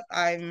goal that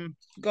I'm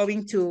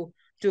going to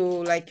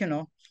like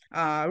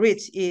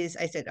reach is,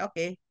 I said,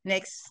 okay,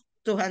 next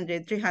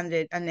 200,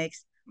 300, and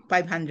next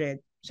 500.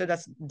 So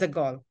that's the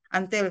goal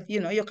until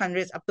you can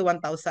reach up to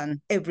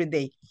 1,000 every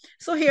day.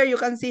 So here you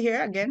can see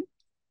here again.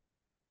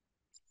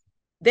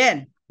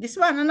 Then this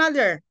one,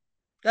 another,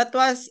 that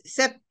was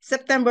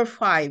September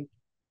 5.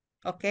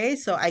 Okay,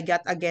 so I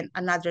got again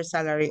another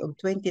salary of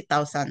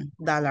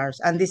 $20,000,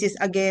 and this is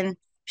again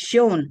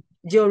shown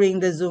during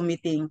the Zoom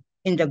meeting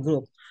in the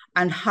group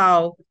and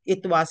how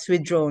it was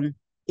withdrawn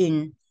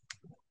in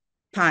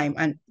time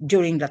and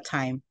during the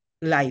time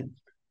live.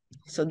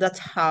 So that's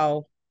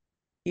how,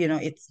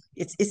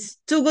 it's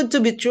too good to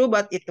be true,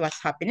 but it was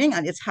happening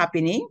and it's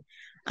happening,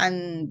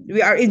 and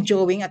we are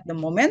enjoying at the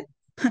moment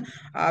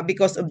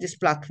because of this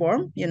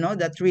platform,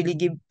 that really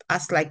give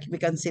us, like, we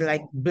can see,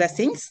 like,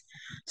 blessings.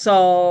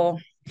 So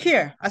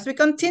here, as we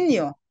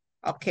continue,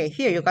 okay,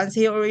 here you can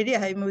see already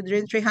I'm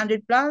within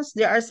 300 plus.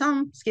 There are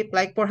some skip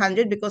like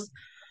 400 because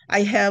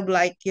I have,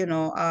 like,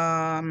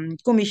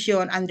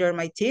 commission under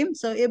my team.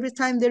 So every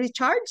time they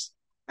recharge,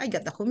 I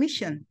get a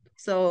commission.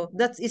 So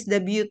that is the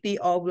beauty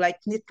of, like,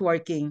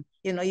 networking.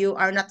 You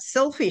are not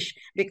selfish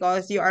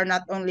because you are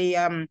not only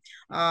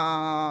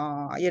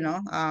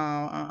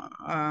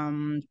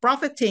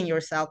profiting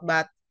yourself,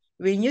 but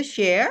when you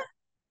share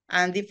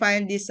and they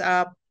find this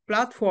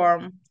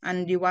platform,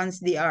 and once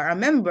they are a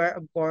member,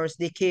 of course,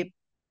 they keep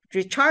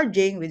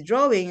recharging,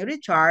 withdrawing,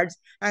 recharge,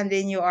 and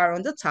then you are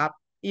on the top,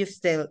 you're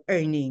still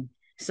earning.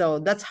 So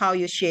that's how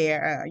you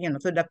share,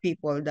 to the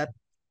people that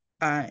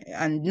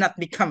and not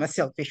become a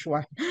selfish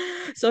one.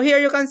 So here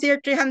you can see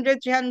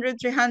 300, 300,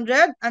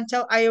 300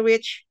 until I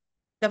reach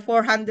the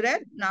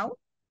 400. Now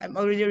I'm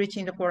already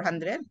reaching the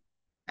 400.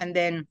 And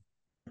then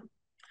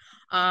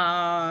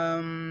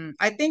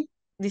I think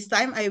this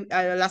time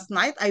last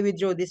night I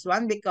withdrew this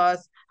one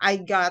because I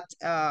got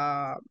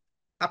a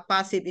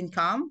passive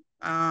income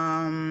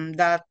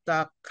that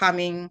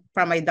coming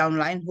from my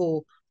downline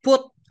who put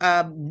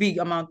a big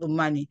amount of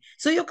money.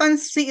 So you can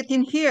see it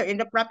in here in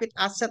the profit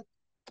asset.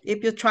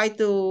 If you try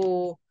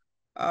to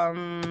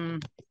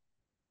um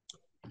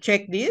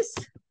check this,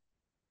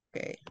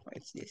 okay, what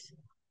is this?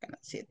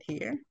 Cannot see it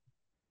here.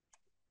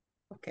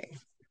 Okay,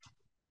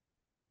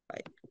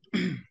 right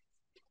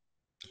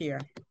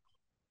here.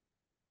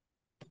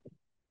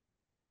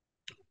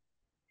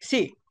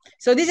 See,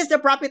 so this is the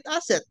profit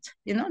asset.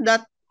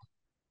 That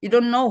you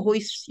don't know who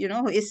is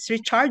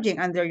recharging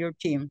under your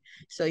team.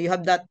 So you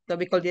have that,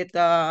 we call it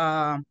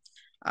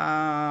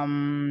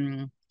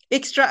um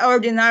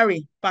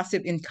extraordinary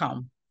passive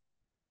income.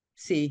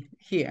 See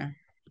here.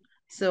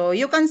 So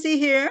you can see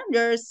here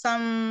there's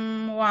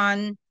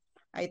someone,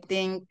 I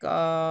think,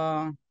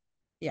 yeah,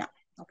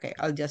 okay,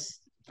 I'll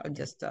just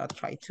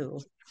try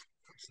to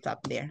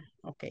stop there.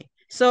 Okay,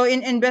 so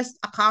in invest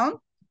account,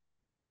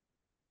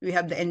 we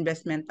have the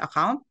investment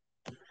account.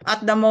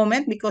 At the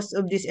moment, because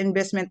of this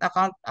investment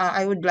account,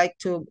 I would like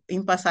to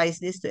emphasize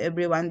this to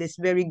everyone, this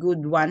very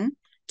good one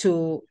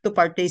to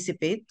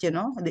participate,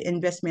 the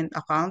investment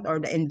account or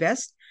the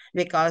invest,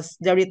 because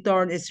the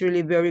return is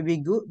really very, very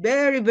good,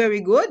 very,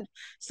 very good.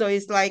 So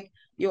it's like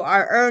you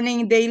are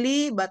earning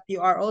daily, but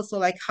you are also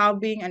like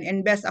having an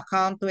invest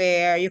account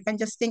where you can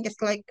just think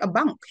it's like a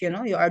bank,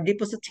 you are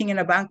depositing in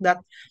a bank that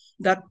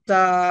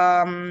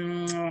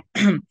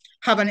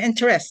have an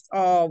interest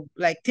of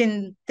like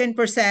 10%,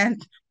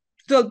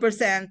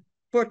 12%,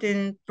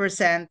 14%,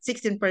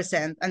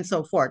 16%, and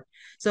so forth.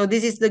 So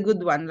this is the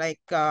good one,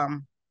 like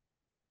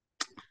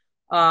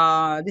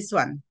this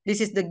one.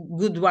 This is the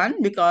good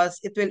one because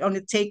it will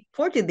only take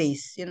 40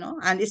 days,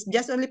 and it's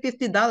just only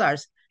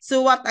 $50.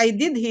 So what I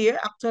did here,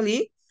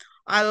 actually,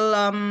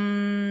 I'll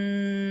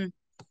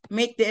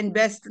make the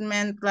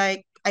investment,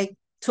 like I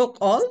took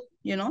all,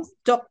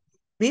 took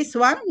this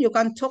one. You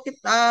can take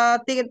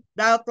it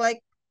out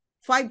like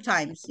 5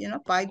 times,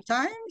 5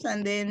 times,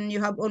 and then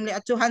you have only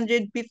a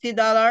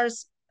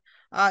 $250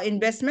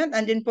 investment,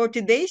 and in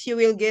 40 days you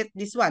will get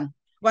this one,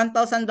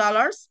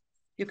 $1,000.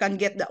 You can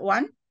get that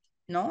one,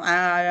 no,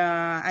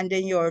 and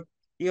then your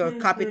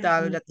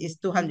capital, that is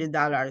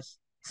 $200.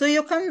 So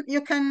you can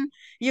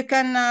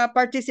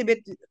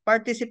participate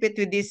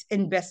with this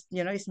invest.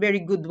 It's very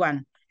good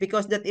one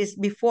because that is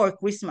before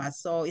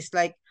Christmas, so it's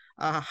like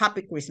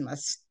happy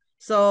Christmas.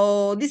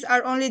 So these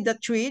are only the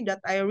three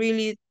that I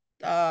really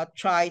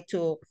try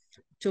to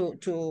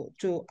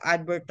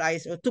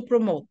advertise or to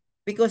promote,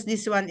 because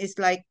this one is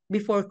like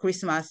before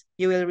Christmas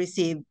you will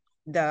receive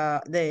the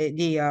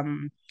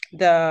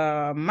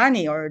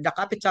money or the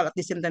capital, at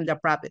the same time the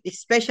profit,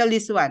 especially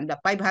this one, the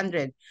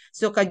 500.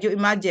 So can you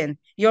imagine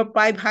your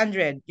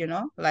 500,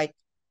 like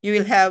you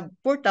will have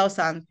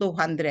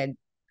 4,200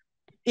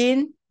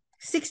 in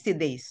 60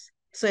 days.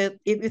 So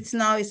if it's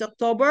now is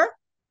October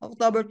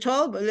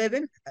 12,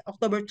 11,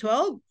 October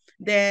 12,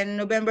 then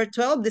November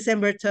 12,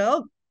 December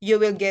 12, you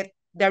will get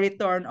the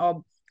return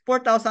of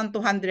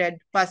 4,200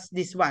 plus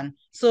this one.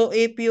 So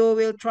if you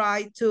will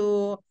try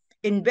to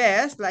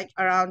invest like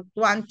around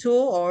 1, 2,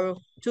 or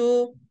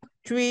 2,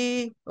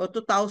 3, or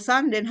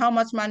 2,000, then how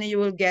much money you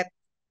will get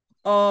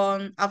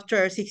on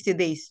after 60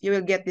 days? You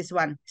will get this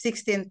one,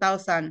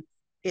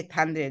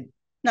 16,800.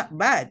 Not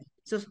bad.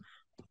 So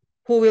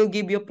who will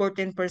give you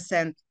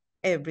 14%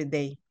 every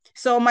day.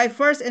 So my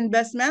first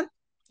investment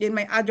in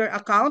my other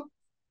account,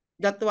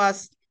 that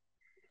was,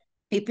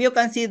 if you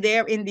can see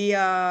there in the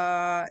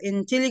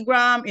in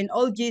Telegram, in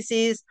all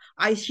GCs,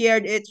 I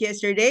shared it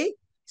yesterday.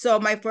 So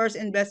my first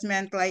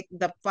investment, like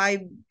the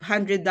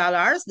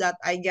 $500 that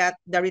I got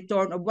the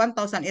return of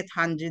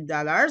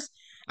 $1,800,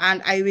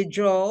 and I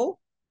withdraw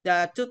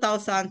the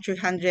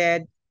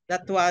 2,300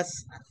 that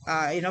was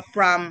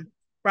from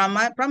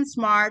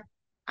Smart,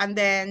 and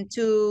then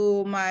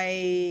to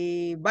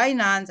my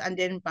Binance, and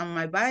then from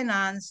my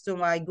Binance to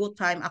my Good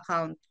Time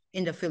account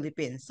in the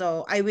Philippines.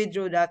 So I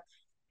withdrew that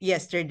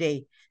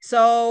yesterday.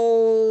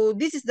 So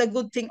this is the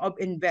good thing of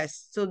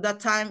invest. So that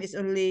time is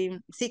only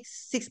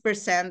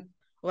 6%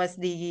 was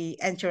the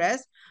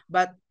interest,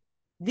 but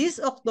this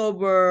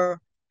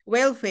October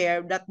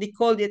welfare that they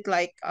called it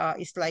like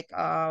is like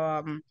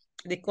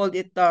they called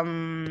it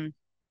they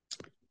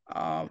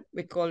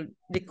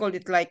called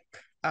it like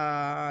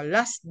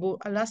last what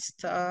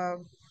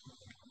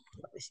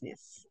is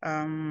this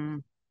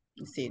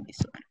let's see this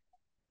one.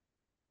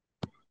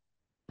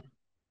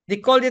 They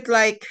called it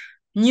like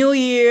New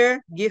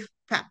Year gift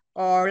pack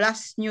or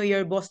last New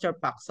Year booster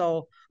pack.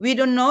 So we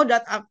don't know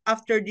that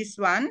after this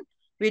one,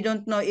 we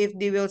don't know if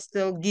they will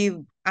still give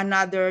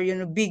another,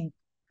 big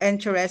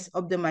interest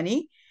of the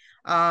money.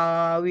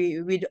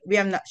 We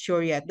are not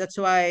sure yet. That's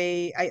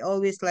why I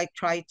always like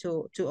try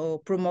to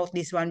promote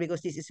this one,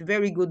 because this is a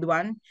very good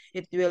one.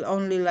 It will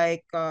only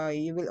like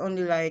you will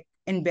only like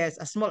invest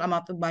a small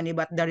amount of money,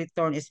 but the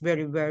return is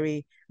very,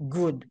 very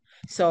good.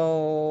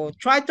 So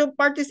try to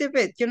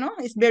participate,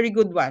 it's very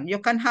good one. You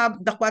can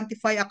have the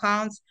quantify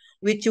accounts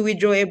which you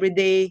withdraw every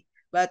day,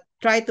 but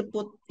try to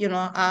put, we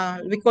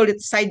call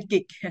it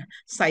sidekick,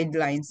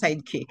 sideline,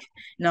 sidekick,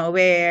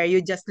 where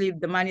you just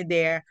leave the money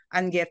there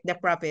and get the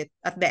profit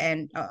at the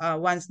end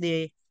once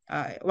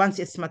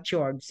it's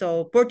matured.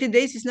 So 40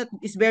 days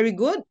is very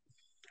good.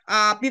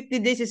 50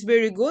 days is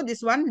very good.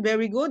 This one,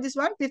 very good. This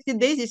one, 50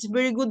 days is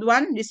very good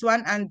one. This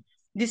one and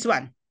this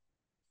one.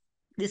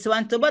 This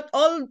one too. But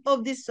all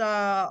of this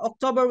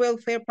October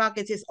welfare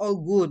package is all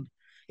good.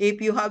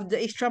 If you have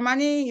the extra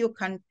money, you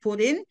can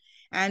put in,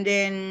 and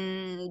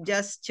then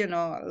just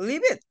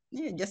leave it.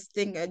 Yeah, just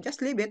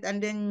leave it,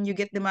 and then you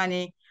get the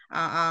money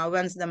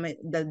once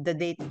the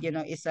date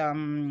is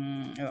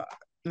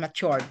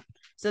matured.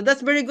 So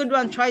that's very good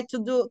one. Try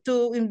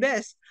to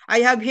invest. I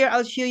have here.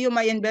 I'll show you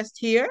my invest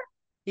here.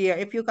 Here,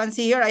 if you can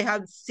see here, I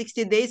have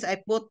 60 days. I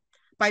put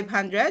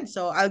 500,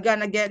 so I'm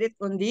gonna get it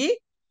on the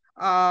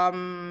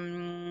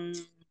um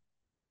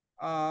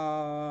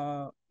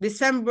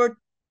December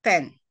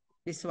 10,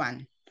 this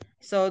one.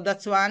 So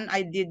that's one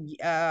I did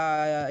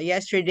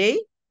yesterday,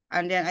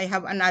 and then I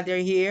have another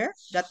here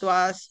that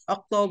was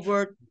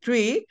October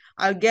 3.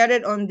 I'll get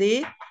it on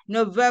the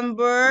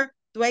November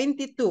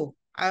 22.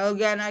 I'll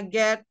gonna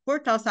get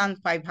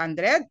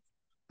 4,500,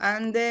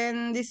 and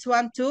then this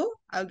one too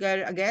I'll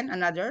get again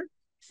another.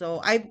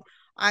 So I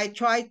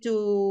try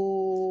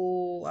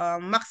to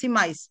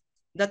maximize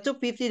the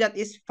 250, that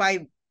is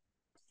 5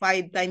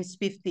 times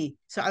 50.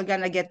 So I'm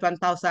gonna get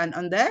 1,000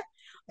 on the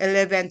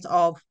 11th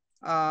of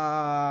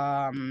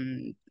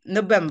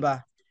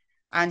November.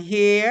 And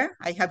here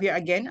I have here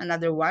again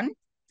another one.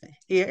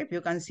 Here, if you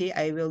can see,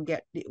 I will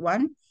get the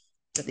one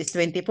that is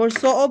 24.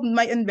 So of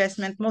my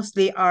investment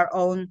mostly are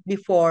on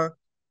before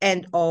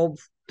end of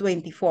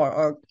 24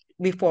 or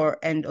before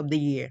end of the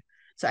year.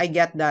 So I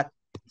get that.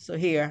 So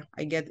here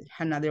I get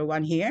another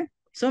one here.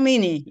 So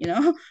many,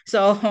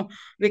 So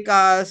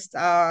because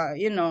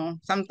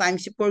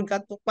sometimes you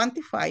forgot to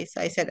quantify.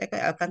 So I said,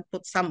 okay, I can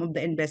put some of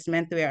the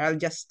investment where I'll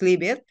just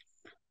leave it.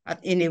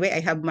 Anyway, I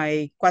have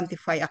my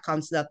quantify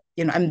accounts that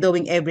I'm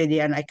doing every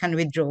day, and I can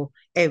withdraw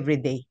every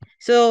day.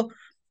 So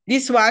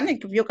this one, if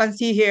you can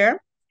see here,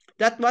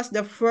 that was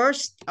the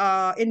first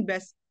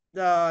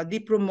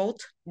the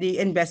promote the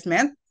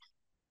investment.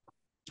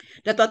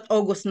 That was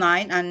August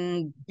 9,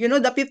 and the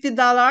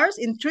 $50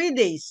 in 3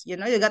 days. You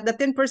got the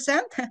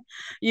 10%.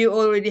 You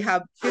already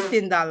have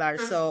 $15.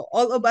 So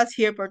all of us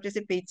here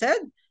participated.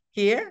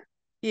 Here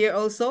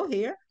also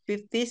here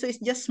 50. So it's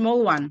just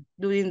small one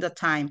during the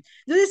time.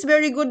 This is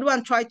very good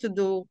one. Try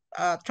to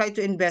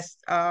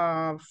invest,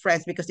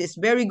 friends, because it's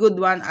very good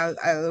one.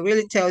 I'll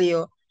really tell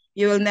you,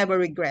 you will never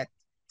regret.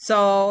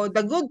 So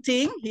the good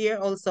thing here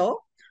also,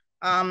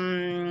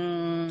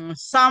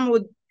 some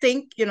would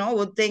think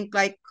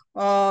like,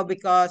 oh,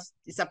 because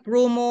it's a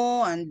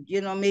promo, and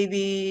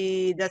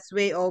maybe that's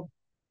way of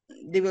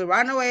they will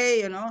run away,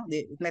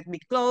 it might be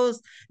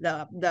closed,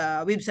 the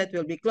website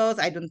will be closed.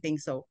 I don't think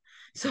so.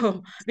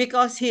 So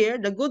because here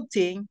the good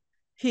thing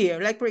here,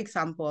 like for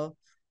example,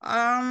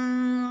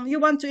 you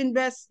want to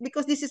invest,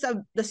 because this is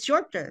the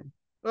short term,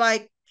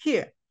 like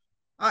here,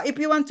 if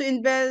you want to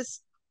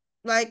invest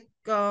like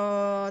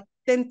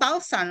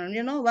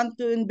 10,000, want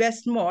to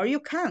invest more, you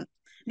can't,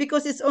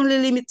 because it's only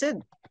limited.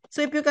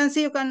 So if you can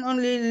see, you can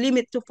only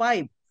limit to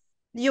 5.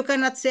 You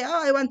cannot say,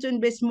 oh, I want to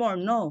invest more.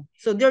 No.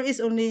 So there is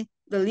only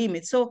the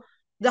limit. So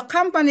the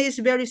company is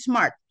very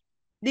smart.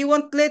 They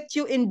won't let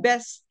you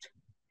invest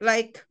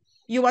like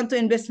you want to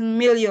invest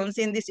millions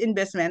in this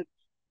investment.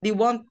 They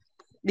won't,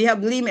 they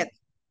have limit.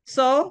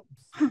 So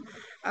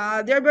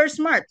they're very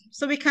smart.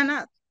 So we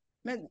cannot.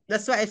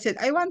 That's why I said,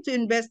 I want to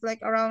invest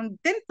like around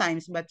 10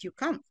 times, but you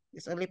can't.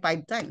 It's only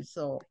 5 times.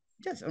 So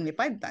just only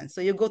 5 times.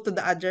 So you go to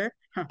the other,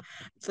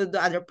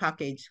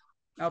 package.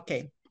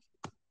 Okay.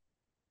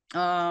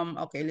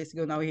 Okay, let's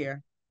go now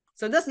here.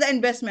 So that's the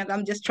investment.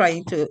 I'm just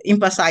trying to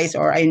emphasize,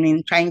 or I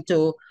mean, trying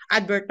to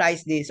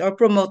advertise this or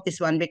promote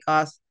this one,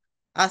 because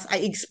as I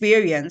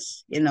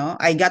experience,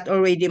 I got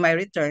already my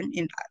return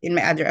in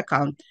my other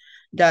account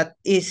that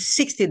is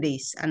 60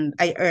 days, and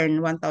I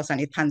earn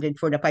 1,800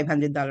 for the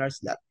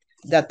 $500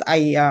 that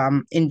I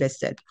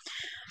invested.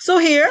 So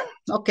here,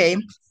 okay,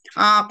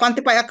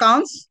 quantify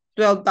accounts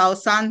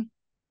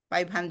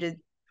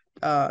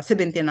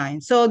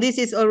 12,579. So this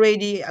is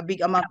already a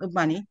big amount of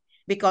money,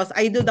 because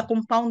I do the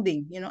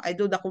compounding. I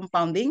do the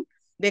compounding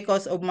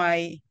because of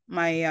my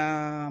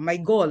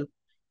goal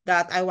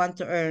that I want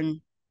to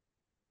earn,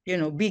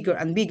 bigger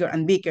and bigger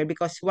and bigger.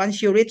 Because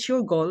once you reach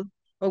your goal,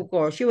 of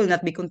course, you will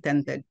not be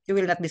contented. You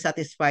will not be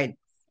satisfied.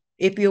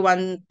 If you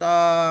want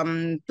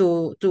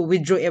to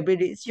withdraw every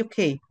day, it's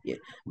okay.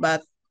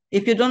 But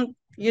if you don't,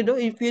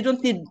 if you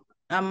don't need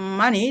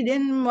money,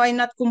 then why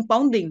not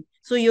compounding?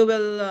 So you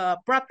will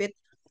profit,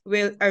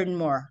 will earn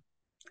more.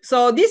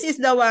 So this is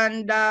the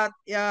one that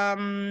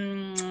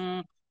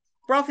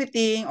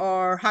profiting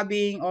or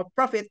having or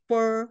profit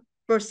per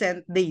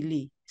percent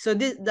daily. So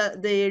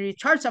the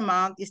recharge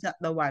amount is not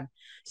the one.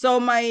 So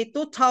my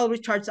total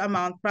recharge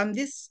amount from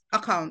this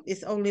account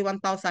is only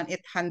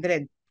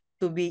 1,800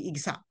 to be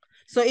exact.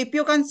 So if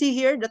you can see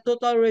here, the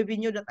total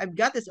revenue that I've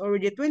got is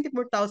already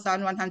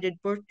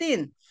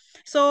 24,114.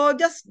 So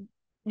just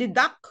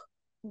deduct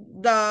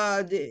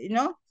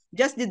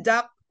just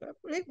deduct,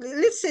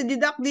 let's say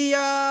deduct the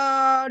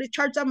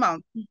recharge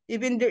amount,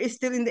 even there is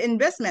still in the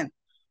investment,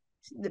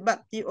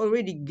 but you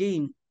already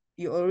gain.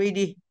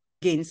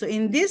 So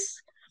in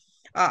this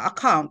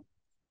account,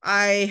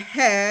 I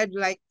had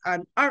like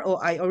an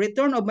ROI, or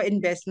return of my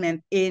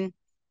investment, in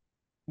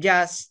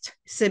just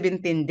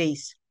 17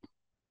 days.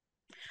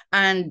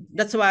 And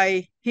that's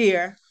why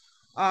here,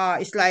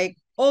 it's like,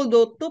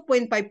 although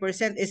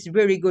 2.5% is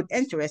very good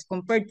interest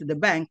compared to the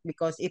bank,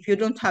 because if you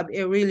don't have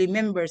a really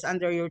members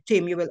under your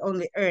team, you will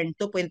only earn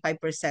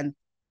 2.5%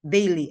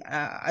 daily,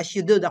 as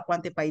you do the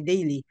quantify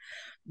daily.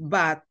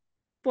 But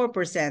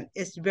 4%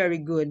 is very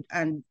good,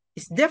 and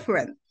it's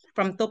different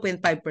from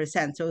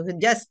 2.5%. So you could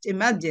just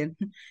imagine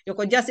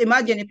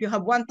if you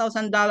have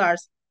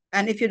 $1,000,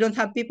 and if you don't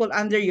have people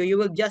under you, you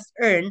will just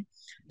earn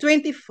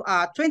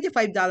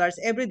 $25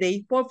 every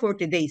day for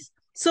 40 days.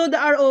 So the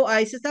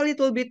ROI is a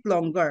little bit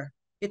longer.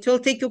 It will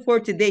take you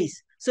 40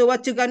 days. So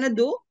what you're gonna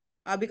do,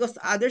 because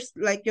others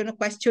like,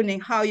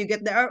 questioning how you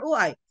get the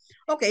ROI.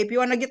 Okay, if you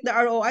want to get the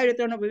ROI,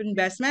 return of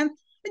investment,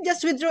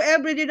 just withdraw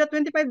every day the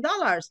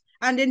 $25.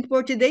 And in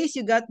 40 days,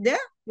 you got the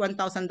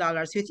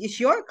 $1,000, which is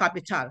your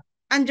capital.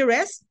 And the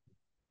rest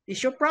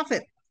is your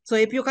profit. So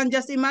if you can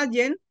just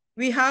imagine,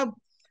 we have,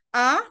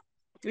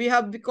 we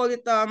call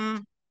it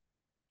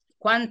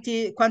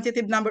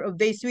quantitative number of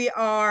days. We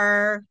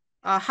are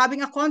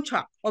having a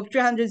contract of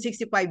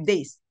 365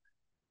 days.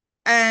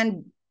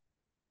 And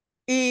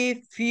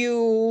if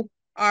you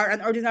are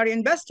an ordinary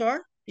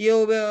investor,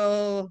 you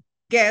will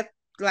get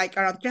like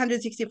around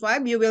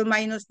 365. You will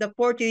minus the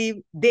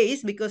 40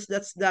 days, because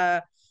that's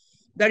the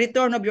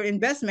return of your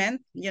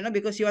investment,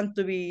 because you want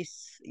to be,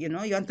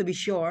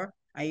 sure.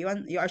 You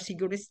are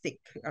seguristic.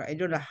 I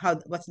don't know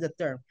what's the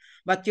term,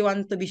 but you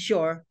want to be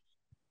sure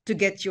to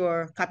get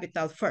your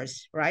capital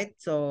first, right?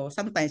 So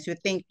sometimes you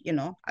think,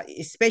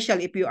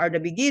 especially if you are the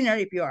beginner,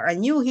 if you are a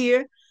new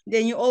here,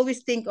 then you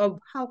always think of,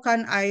 how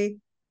can I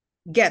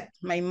get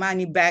my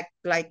money back,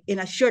 like in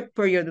a short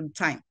period of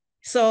time?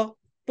 So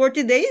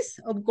 40 days,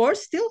 of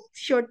course, still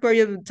short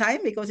period of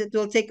time, because it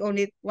will take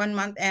only 1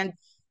 month and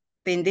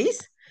 10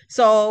 days.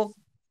 So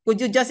could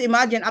you just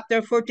imagine,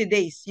 after 40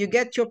 days, you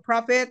get your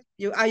profit,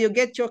 you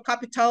get your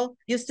capital,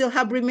 you still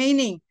have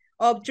remaining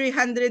of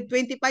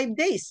 325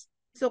 days.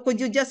 So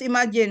could you just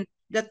imagine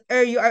that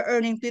you are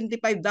earning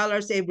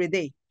 $25 every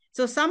day?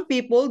 So some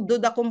people do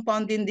the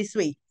compounding this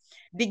way.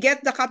 They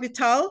get the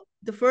capital,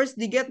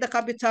 they get the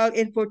capital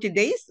in 40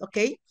 days,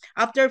 okay?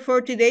 After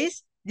 40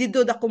 days, they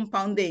do the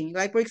compounding.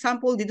 Like, for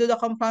example, they do the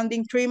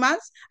compounding 3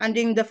 months, and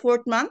in the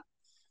 4th month,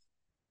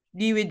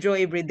 they withdraw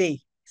every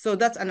day. So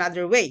that's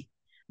another way.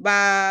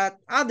 But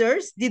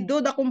others, they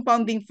do the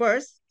compounding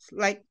first,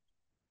 like,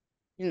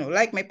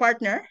 like my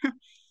partner.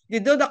 They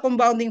do the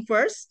compounding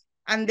first,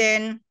 and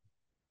then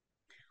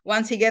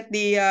once he get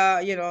the,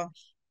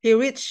 he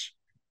reach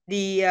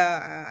the,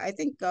 I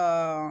think,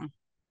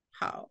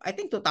 I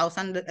think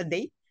 2,000 a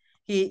day.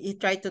 He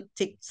tried to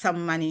take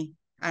some money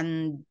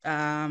and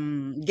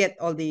get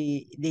all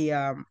the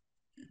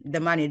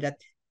money that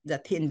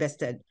he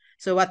invested.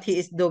 So what he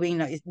is doing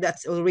now is,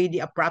 that's already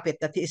a profit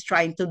that he is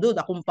trying to do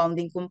the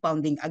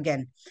compounding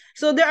again.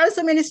 So there are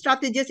so many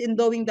strategies in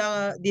doing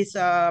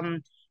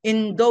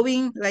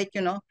like,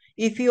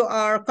 if you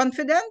are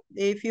confident,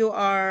 with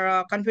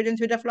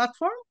the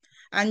platform,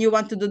 and you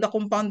want to do the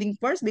compounding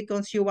first,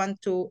 because you want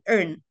to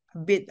earn a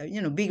bit,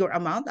 bigger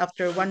amount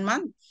after 1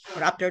 month,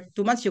 or after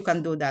 2 months, you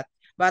can do that.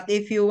 But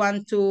if you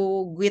want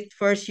to get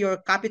first your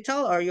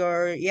capital, or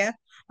your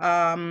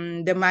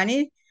the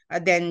money,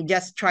 then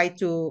just try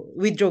to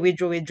withdraw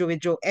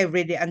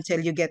every day until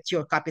you get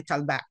your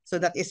capital back. So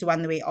that is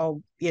one way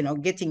of,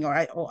 getting your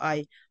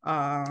ROI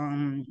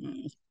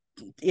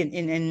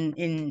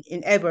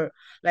in ever,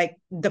 like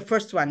the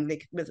first one,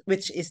 like,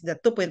 which is the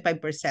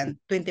 2.5%,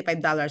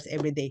 $25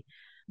 every day.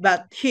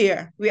 But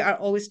here we are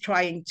always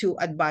trying to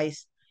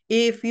advise,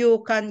 if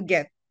you can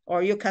get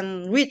or you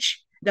can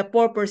reach the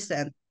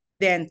 4%,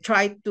 then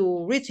try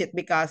to reach it,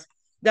 because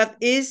that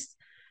is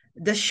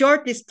the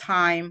shortest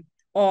time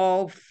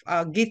of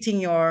getting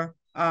your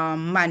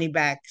money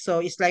back. So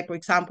it's like, for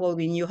example,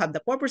 when you have the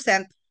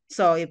 4%,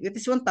 so if it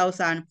is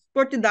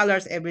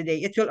 $1,040 every day,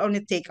 it will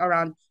only take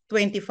around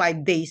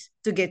 25 days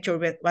to get your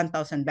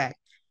 1,000 back.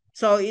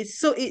 So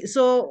it's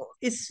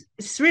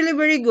really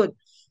very good.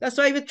 That's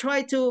why we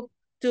try to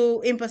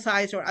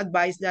emphasize or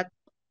advise that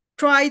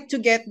try to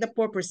get the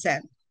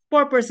 4%.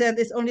 4%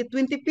 is only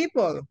 20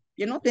 people,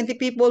 20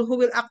 people who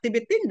will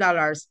activate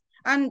 $10,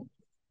 and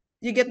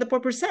you get the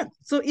 4%.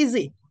 So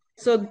easy.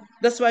 So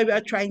that's why we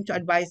are trying to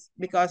advise,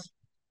 because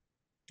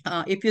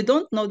if you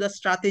don't know the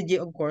strategy,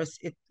 of course,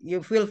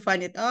 you will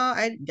find it,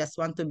 I just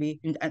want to be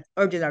an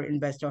ordinary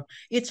investor.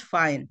 It's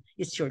fine.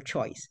 It's your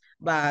choice.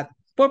 But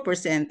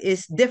 4%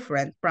 is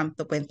different from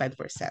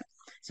 2.5%.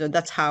 So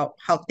that's how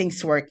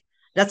things work.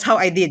 That's how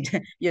I did,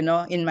 the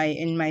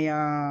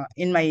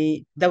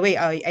way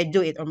I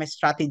do it, or my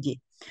strategy.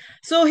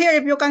 So here,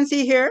 if you can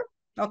see here,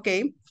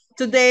 okay,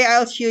 today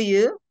I'll show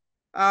you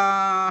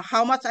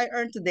how much I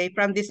earned today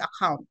from this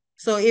account.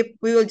 So if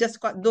we will just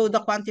do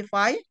the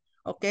quantify,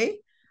 okay,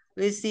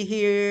 let's see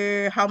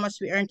here how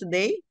much we earned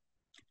today.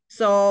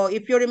 So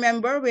if you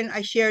remember, when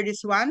I share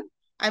this one,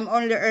 I'm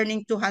only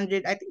earning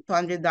 200, I think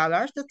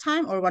 $200 the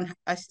time, or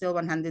still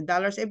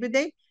 $100 every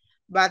day.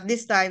 But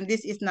this time,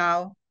 this is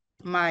now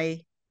my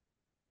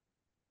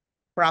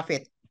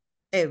profit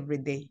every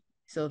day.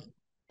 So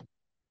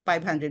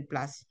 500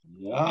 plus.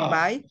 Yeah.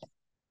 By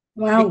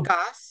Wow.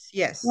 because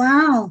yes.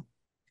 Wow.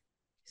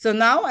 So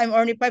now I'm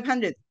earning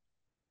 500.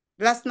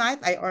 Last night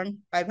I earned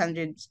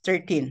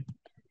 513.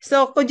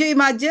 So could you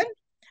imagine?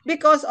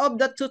 Because of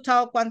the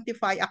total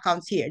quantify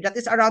accounts here, that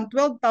is around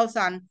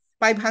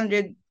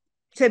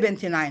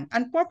 12,579,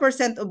 and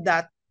 4% of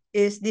that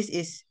is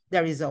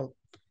the result.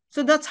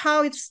 So that's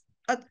how it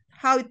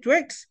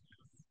works.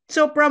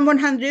 So from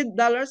 $100,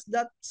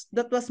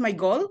 that was my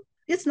goal.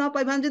 It's now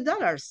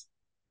 $500.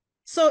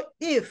 So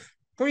if,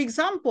 for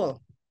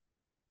example,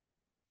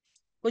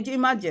 could you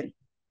imagine?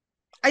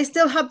 I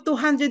still have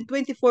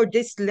 224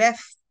 days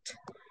left.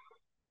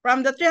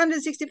 From the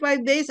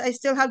 365 days, I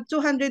still have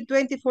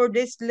 224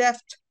 days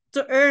left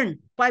to earn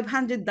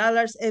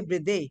 $500 every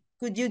day.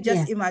 Could you just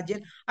Yes.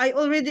 imagine? I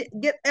already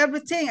get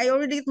everything. I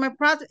already get my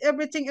product,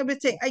 everything. I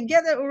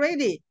get it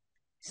already.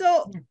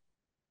 So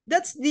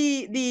that's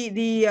this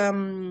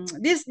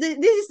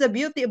is the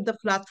beauty of the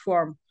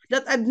platform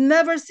that I've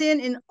never seen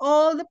in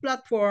all the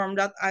platform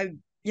that I've,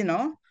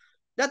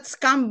 that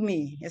scammed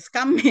me. It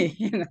scammed me,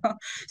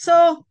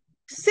 So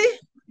see,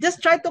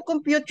 just try to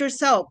compute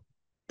yourself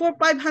for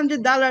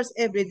 $500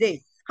 every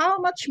day. How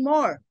much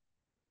more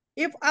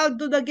if I'll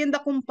do again the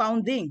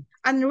compounding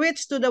and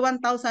reach to the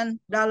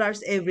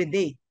 $1,000 every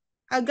day?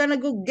 I'm gonna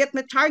go get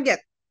my target,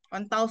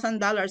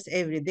 $1,000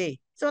 every day.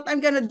 So what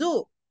I'm gonna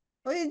do?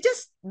 Well,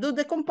 just do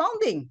the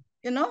compounding,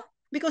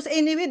 because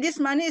anyway, this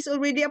money is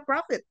already a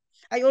profit.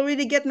 I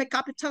already get my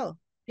capital,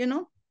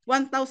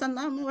 1,000,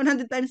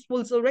 100 times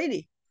pulls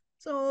already.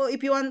 So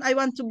if I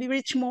want to be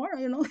rich more,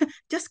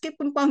 just keep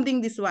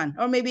compounding this one.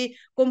 Or maybe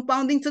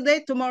compounding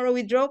today, tomorrow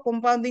withdraw,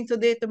 compounding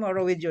today,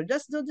 tomorrow withdraw.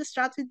 Just do the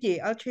strategy,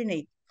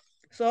 alternate.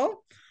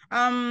 So,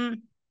 so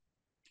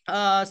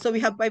we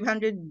have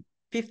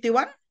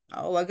 551.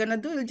 We're gonna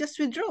do, just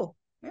withdraw.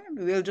 Yeah,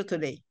 we will do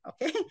today.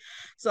 Okay.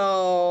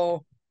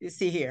 So you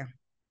see here.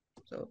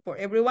 So for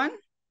everyone,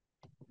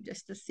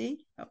 just to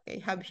see. Okay,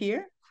 have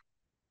here.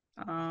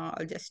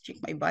 I'll just check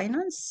my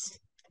Binance.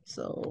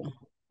 So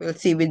we'll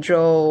see,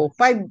 withdraw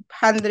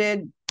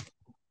 500,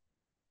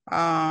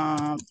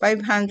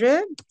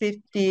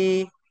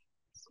 550,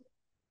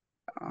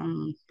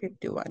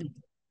 51.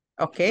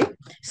 Okay.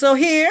 So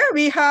here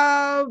we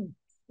have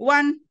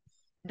 $1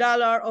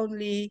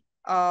 only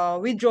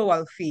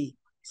withdrawal fee.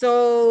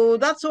 So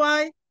that's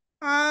why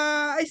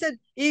I said,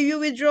 if you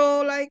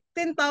withdraw like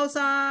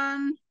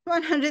 10,000,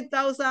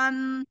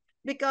 100,000,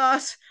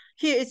 because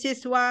here it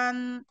is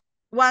 1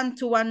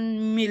 to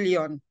 1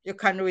 million you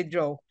can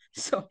withdraw.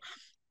 So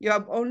you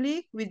have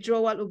only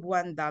withdrawal of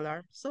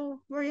 $1.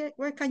 So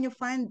where can you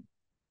find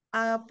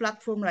a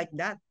platform like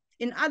that?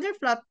 In other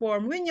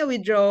platform, when you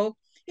withdraw,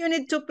 you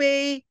need to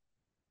pay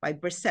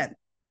 5%,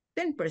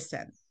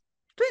 10%,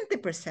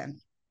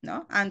 20%,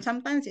 no? And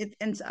sometimes it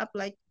ends up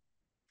like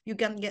you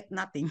can get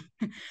nothing.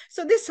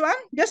 So this one,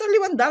 just only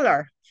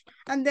 $1.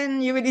 And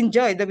then you will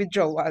enjoy the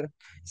withdrawal.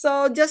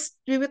 So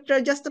we will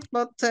try just to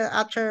put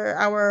after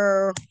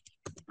our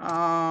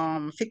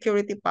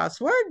security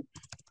password.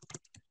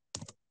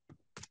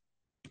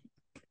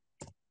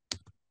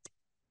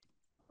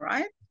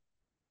 Right?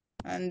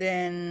 And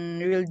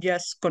then we will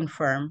just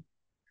confirm.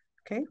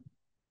 Okay.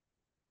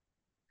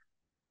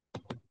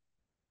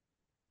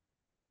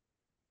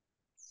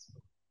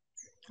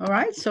 All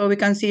right, so we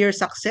can see your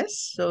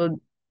success. So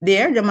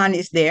there, the money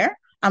is there,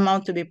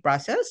 amount to be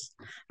processed.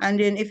 And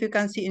then if you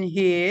can see in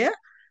here,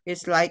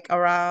 it's like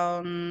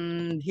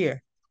around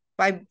here,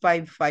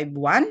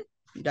 5551.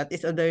 That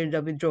is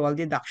the withdrawal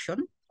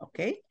deduction.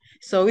 Okay,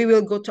 so we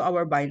will go to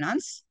our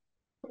Binance.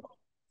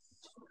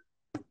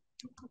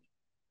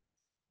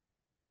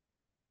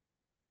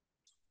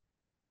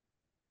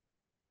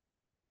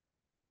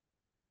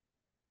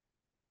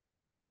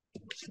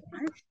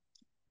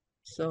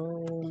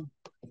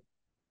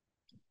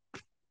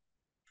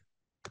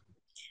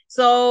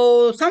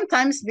 So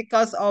sometimes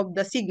because of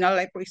the signal,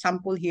 like for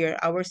example here,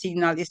 our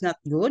signal is not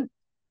good.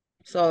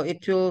 So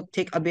it will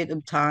take a bit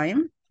of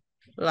time,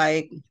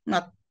 like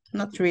not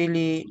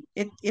really,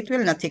 it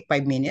will not take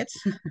 5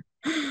 minutes.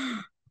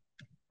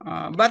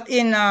 But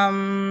in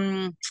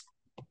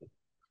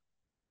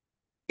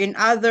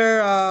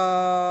other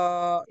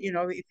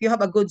if you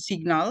have a good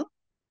signal,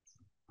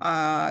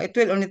 it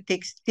will only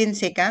take 10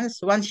 seconds.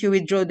 Once you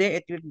withdraw there,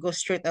 it will go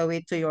straight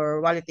away to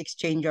your wallet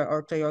exchanger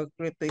or to your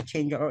crypto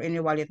exchanger or any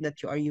wallet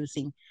that you are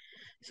using.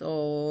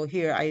 So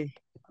here I'll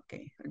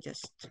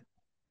just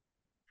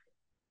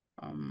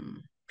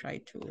try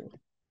to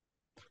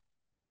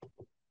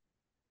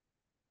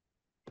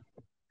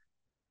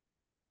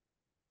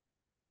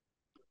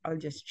I'll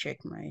just check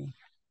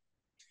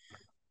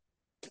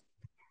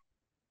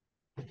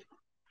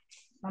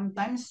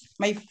sometimes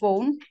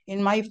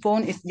in my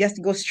phone it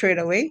just goes straight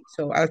away,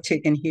 so I'll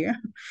check in here.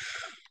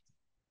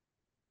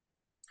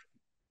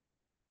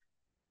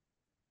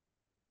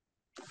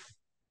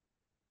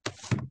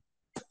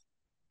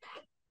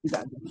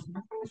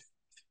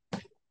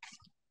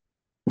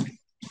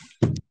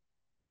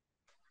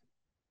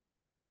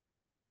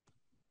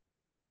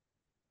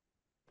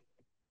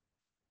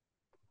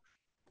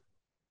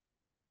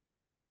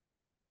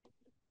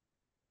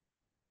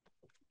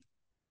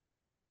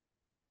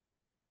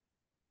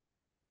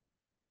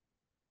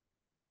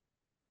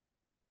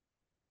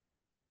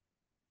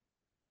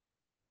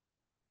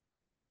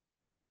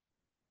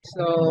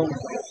 So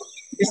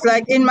it's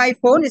like in my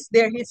phone, it's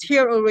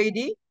here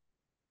already.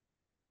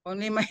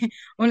 Only my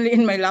only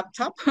in my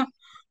laptop.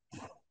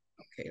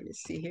 Okay,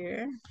 let's see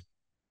here.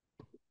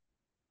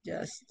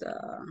 Just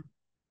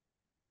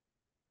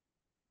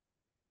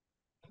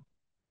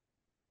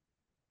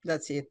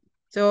that's it.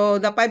 So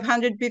the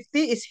 550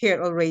 is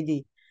here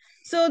already.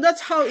 So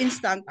that's how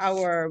instant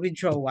our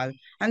withdrawal.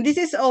 And this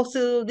is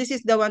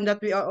the one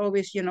that we are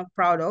always,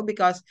 proud of,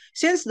 because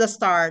since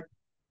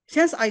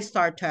I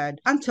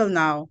started until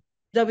now,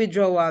 the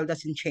withdrawal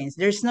doesn't change.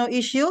 There's no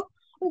issue.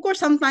 Of course,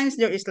 sometimes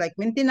there is like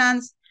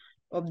maintenance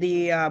of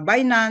the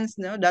Binance,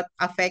 that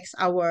affects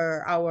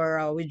our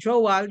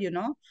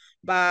withdrawal,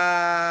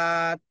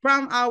 But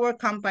from our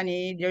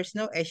company, there's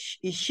no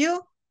issue.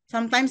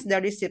 Sometimes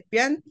the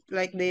recipient,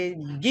 like the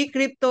G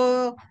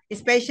crypto,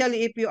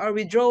 especially if you are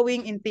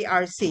withdrawing in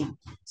TRC.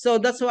 So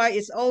that's why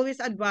it's always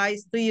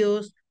advised to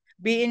use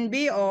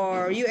BNB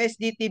or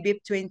USDT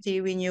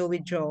BIP20 when you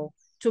withdraw,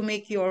 to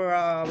make your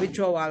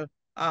withdrawal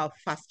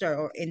faster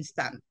or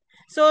instant.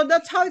 So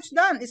that's how it's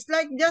done. It's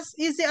like just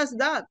easy as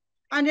that.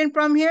 And then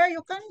from here,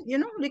 you can,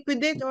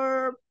 liquidate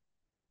or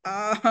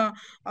uh,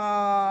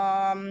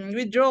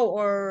 withdraw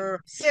or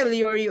sell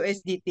your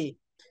USDT.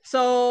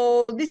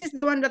 So this is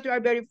the one that we are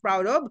very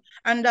proud of,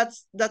 and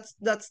that's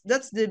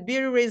the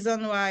very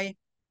reason why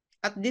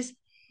at this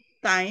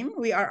time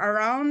we are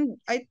around.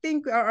 I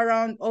think we are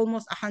around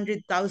almost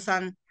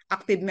 100,000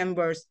 active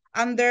members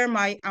under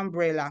my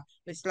umbrella.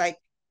 It's like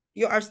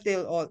you are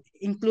still all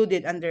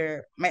included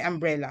under my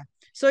umbrella.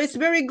 So it's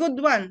very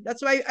good one.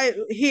 That's why I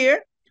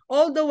here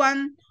all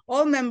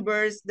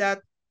members that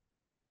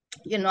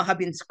have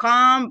been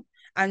scammed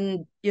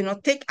and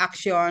take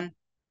action,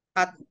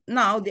 at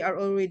now they are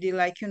already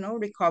like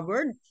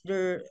recovered.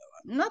 They're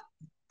not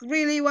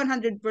really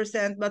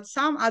 100%, but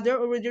some other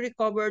already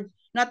recovered.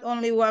 Not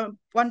only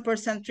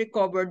 1%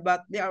 recovered,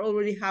 but they are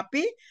already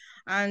happy.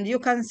 And you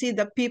can see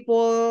the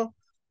people,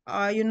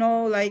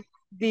 like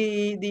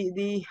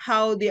the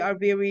how they are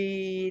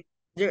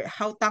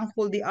how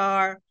thankful they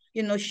are,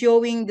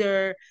 showing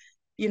their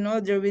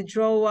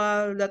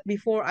withdrawal. That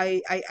before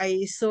I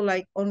saw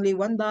like only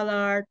 $1,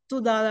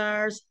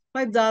 $2,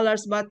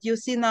 $5, but you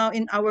see now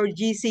in our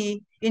GC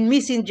in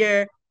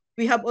Messenger,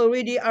 we have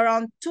already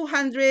around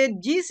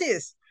 200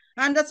 GCs.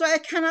 And that's why I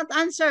cannot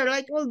answer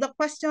like all the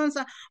questions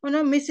on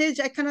a message.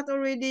 I cannot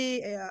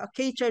already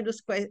cater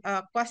those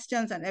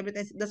questions and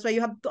everything. That's why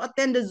you have to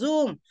attend the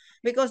Zoom,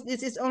 because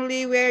this is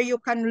only where you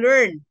can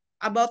learn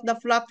about the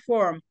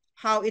platform,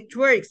 how it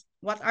works,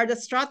 what are the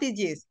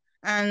strategies,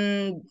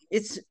 and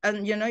it's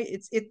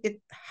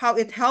how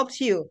it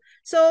helps you.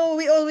 So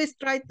we always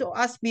try to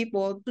ask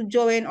people to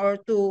join or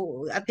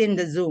to attend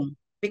the Zoom,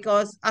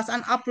 because as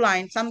an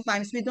upline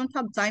sometimes we don't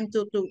have time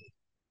to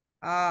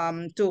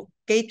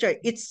cater.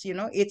 It's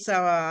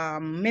a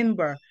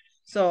member.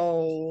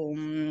 So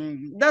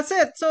that's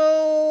it.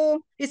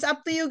 So it's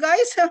up to you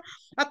guys.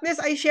 At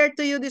least I shared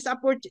to you this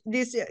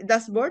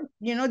dashboard.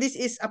 This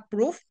is a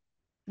proof.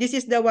 This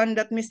is the one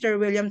that Mr.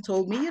 William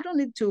told me. You don't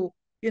need to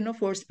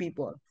force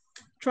people.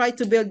 try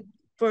to build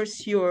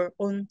first your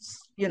own,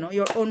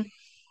 your own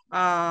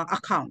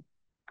account.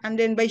 And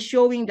then by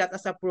showing that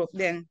as a proof,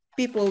 then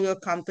people will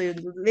come to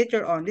you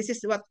later on. This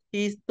is what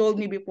he told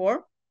me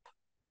before.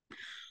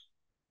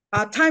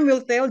 Time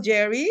will tell,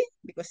 Jerry,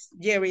 because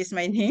Jerry is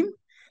my name.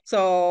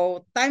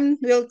 So time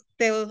will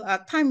tell,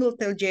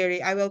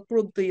 Jerry. I will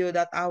prove to you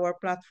that our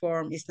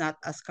platform is not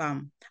a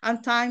scam.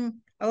 And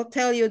time I will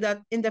tell you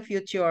that in the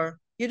future,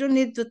 you don't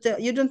need to tell,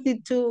 you don't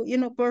need to,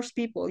 force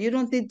people. You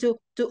don't need to,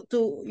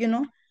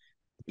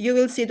 you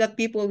will see that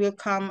people will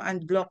come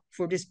and block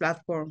for this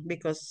platform,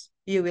 because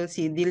you will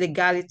see the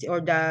legality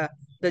or the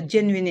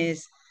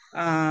genuineness,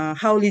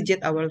 how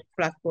legit our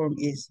platform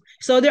is.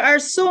 So there are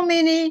so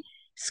many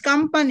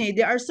company,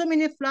 there are so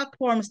many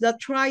platforms that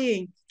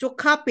trying to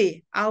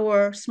copy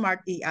our smart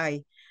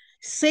AI.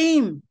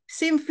 Same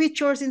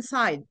features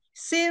inside,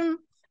 same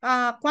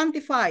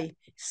quantify,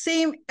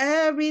 same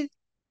everything,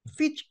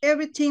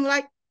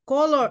 like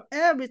color,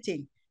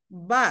 everything,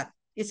 but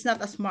it's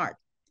not as smart.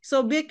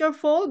 So be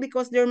careful,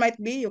 because there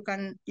might be, you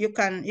can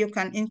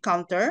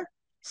encounter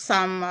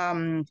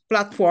some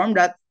platform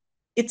that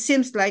it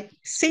seems like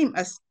same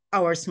as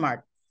our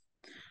smart.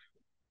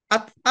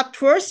 At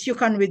first you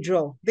can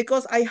withdraw,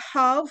 because I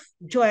have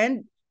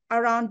joined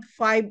around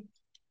 5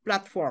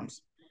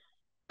 platforms,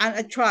 and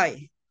I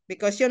try,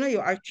 because you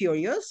are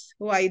curious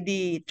why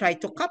they try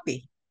to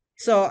copy.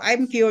 So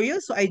I'm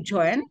curious, so I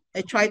join,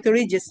 I try to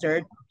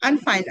register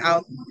and find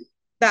out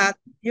that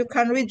you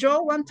can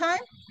withdraw 1 time,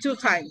 2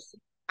 times,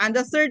 and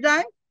the third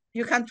time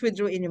you can't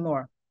withdraw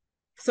anymore.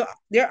 So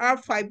there are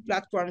 5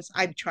 platforms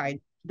I've tried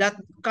that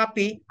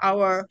copy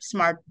our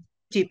smart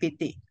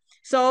GPT.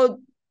 So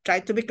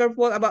try to be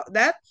careful about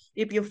that.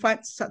 If you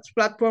find such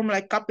platform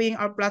like copying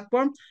our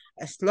platform,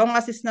 as long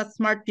as it's not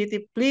smart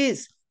GPT,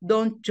 please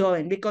don't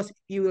join, because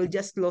you will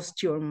just lose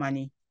your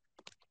money.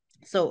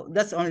 So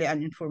that's only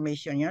an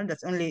information,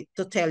 that's only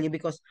to tell you,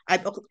 because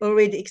I've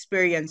already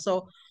experienced.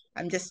 So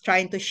I'm just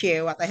trying to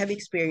share what I have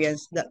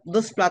experienced, that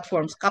those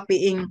platforms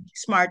copying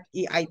smart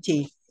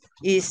EIT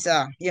is,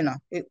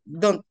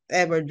 don't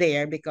ever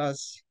dare,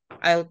 because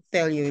I'll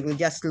tell you, you will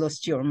just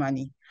lose your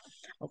money.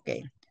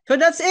 Okay. So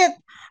that's it.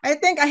 I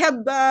think I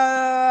have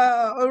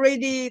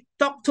already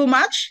talked too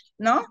much,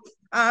 no?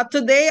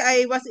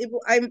 Today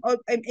I'm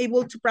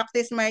able to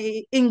practice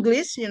my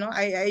English.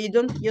 I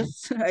don't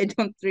use I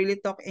don't really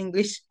talk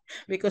English,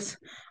 because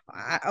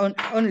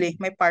only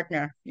my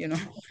partner.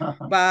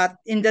 But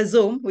in the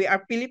Zoom we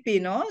are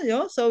Filipino,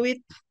 so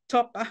we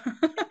talk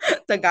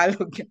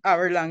Tagalog,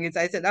 our language.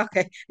 I said,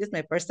 okay, this is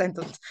my first time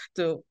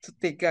to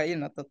take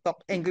to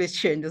talk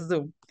English here in the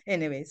Zoom.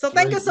 Anyway, so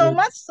thank Very you so good.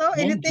 much. So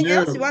Thank anything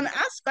else you you. want to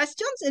ask?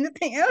 Questions?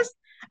 Anything else?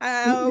 We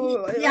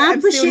I'm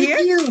still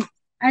appreciate here. you.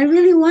 I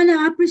really want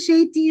to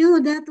appreciate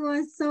you. That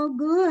was so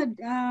good.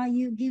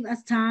 You give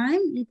us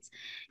time.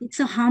 It's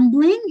a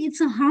humbling. It's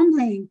a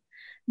humbling.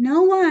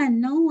 No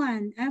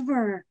one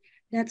ever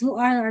that who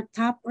are our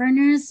top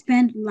earners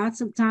spend lots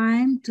of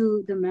time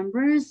to the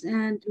members,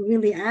 and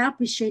really I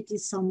appreciate you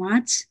so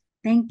much.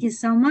 Thank you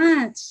so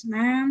much,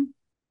 ma'am.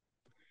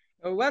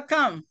 You're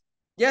welcome.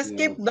 Just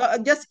Yeah. keep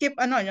just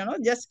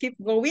keep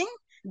going.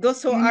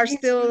 Those who You're an are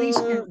still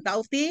inspiration.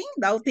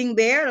 doubting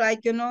there,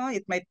 like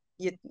it might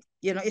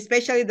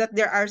especially that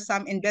there are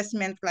some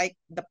investment, like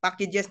the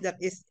packages that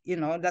is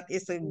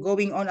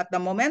going on at the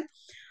moment.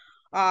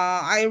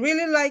 I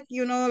really like,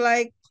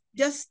 like,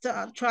 just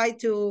try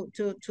to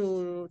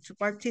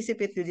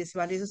participate to this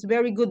one. This is a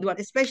very good one,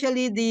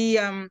 especially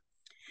the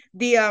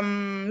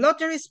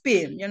lottery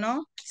spin.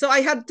 So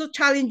I have 2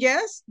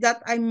 challenges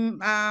that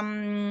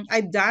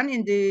I've done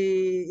in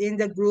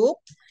the group.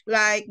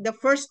 Like the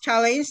first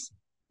challenge,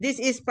 this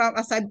is from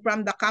aside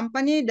from the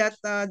company that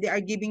they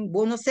are giving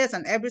bonuses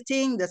and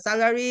everything, the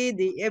salary,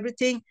 the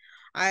everything.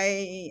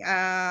 I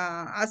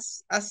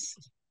as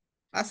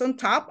on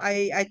top,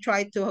 I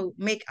try to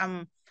make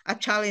a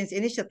challenge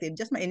initiative,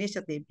 just my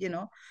initiative.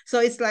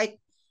 So it's like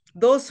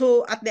those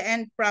who at the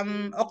end,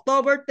 from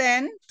October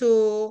 10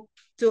 to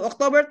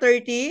October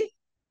 30,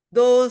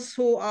 those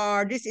who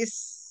are, this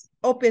is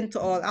open to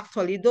all,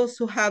 actually, those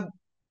who have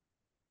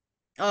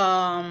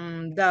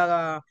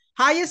the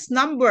highest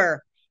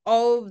number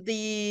of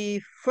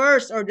the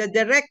first or the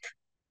direct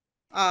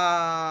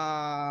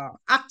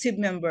active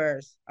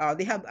members,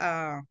 they have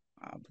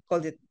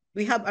called it,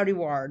 we have a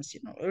rewards.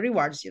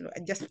 I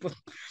just put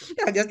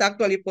I just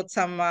actually put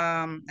some,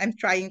 I'm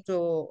trying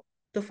to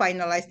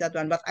finalize that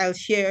one, but I'll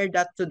share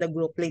that to the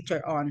group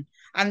later on.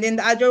 And then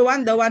the other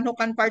one, the one who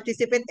can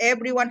participate,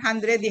 every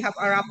 100 they have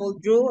a raffle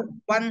draw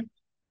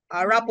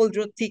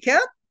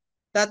ticket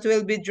that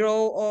will be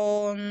draw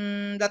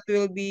on, that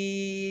will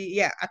be,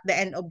 yeah, at the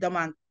end of the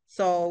month.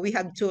 So we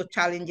have 2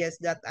 challenges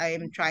that I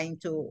am trying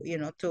to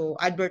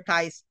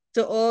advertise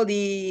to all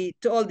the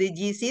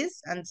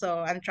GCs, and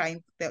so I'm trying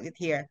to tell it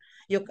here.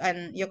 You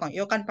can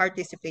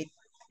participate.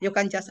 You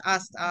can just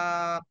ask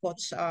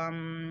Coach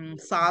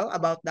Sal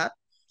about that,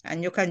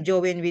 and you can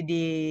join with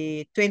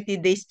the 20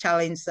 days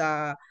challenge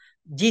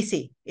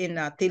GC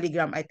in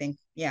Telegram, I think.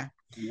 Yeah.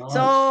 Nice.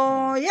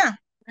 So yeah.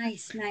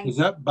 Nice, Is nice.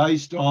 that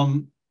based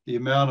on the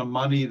amount of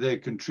money they're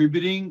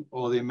contributing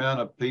or the amount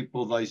of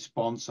people they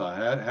sponsor?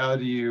 How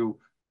do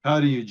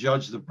you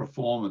judge the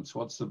performance?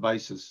 What's the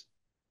basis?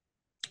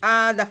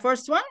 The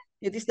first one,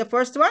 it is the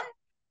first one.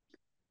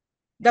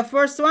 The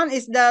first one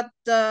is that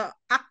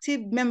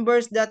active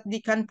members that they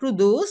can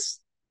produce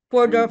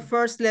for the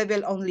first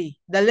level only,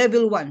 the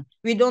level 1.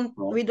 We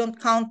don't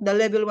count the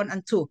level 1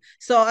 and 2.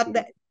 So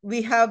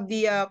we have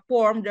the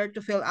form there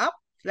to fill up.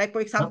 Like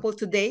for example,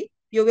 today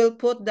you will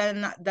put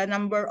the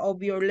number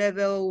of your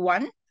level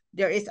 1.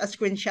 There is a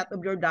screenshot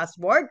of your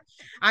dashboard,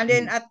 and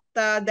then at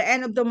the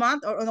end of the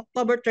month or on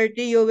October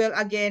 30, you will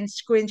again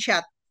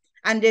screenshot,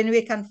 and then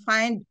we can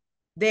find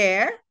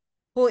there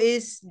who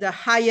is the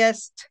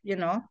highest,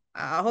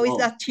 who is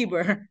the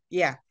achiever.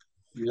 Yeah.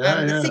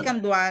 And the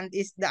second one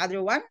is the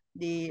other one,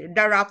 the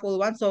raffle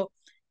one. So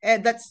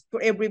that's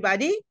for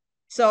everybody.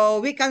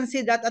 So we can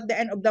see that at the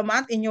end of the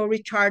month in your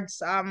recharge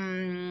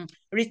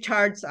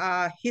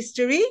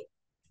history.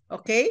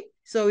 Okay.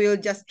 So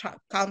we'll just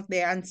count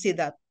there and see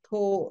that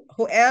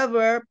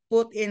whoever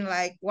put in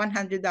like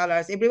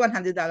 $100, every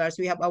 $100,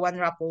 we have a one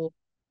raffle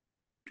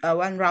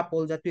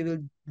that we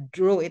will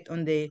draw it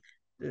on the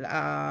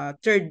the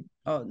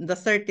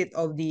 30th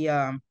of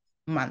the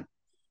month.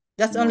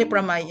 That's only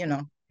from my,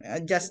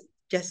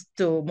 just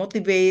to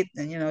motivate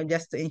and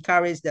just to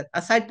encourage that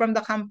aside from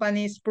the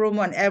company's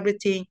promo and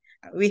everything,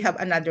 we have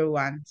another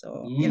one.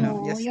 So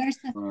just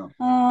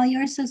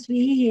you're so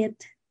sweet.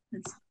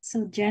 That's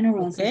so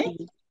generous. Okay.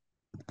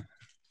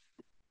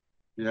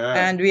 Yeah.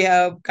 And we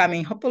have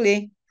coming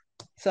hopefully.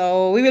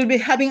 So we will be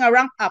having a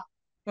rank up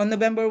on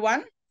November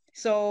 1.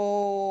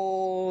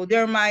 So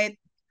there might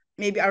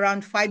maybe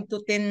around 5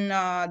 to 10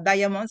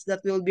 diamonds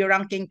that will be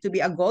ranking to be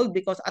a gold,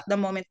 because at the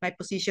moment my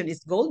position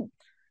is gold.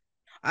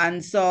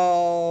 And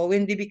so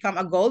when they become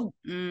a gold,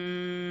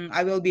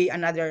 I will be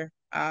another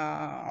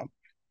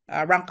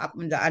rank up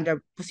in the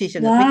under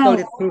position. Wow. We call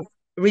it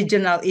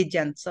regional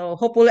agent. So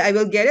hopefully I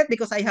will get it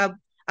because I have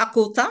a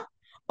quota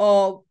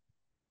of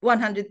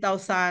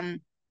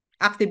 100,000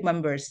 active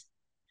members.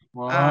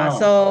 Wow.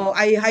 So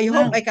I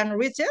hope I can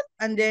reach it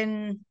and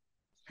then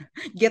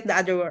get the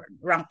other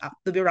rank up,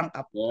 to be ranked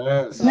up.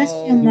 Yes. So, Bless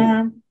you,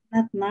 mom.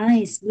 That's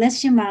nice.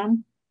 Bless you,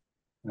 mom.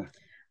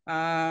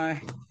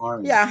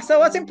 Yeah, so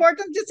what's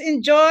important, just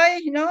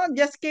enjoy,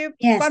 just keep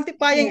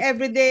quantifying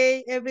every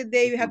day. Every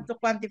day we have to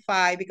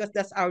quantify because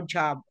that's our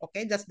job.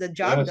 Okay, that's the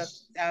job that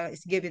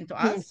is given to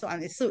us. So,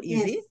 and it's so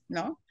easy,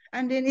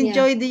 and then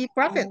enjoy the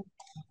profit,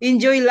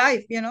 enjoy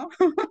life.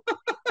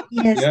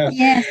 Yes.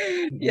 Yes.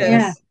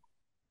 Yeah.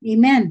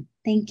 Amen.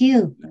 Thank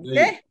you.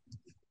 Okay.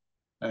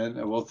 And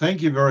well,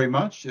 thank you very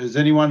much. Does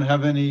anyone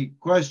have any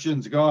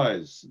questions,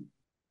 guys?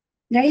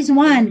 There is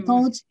one,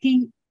 Coach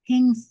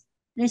Kings.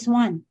 There's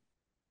one.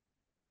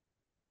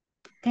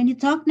 Can you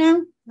talk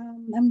now?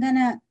 I'm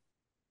gonna,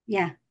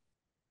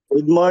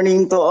 Good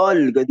morning to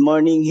all. Good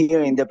morning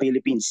here in the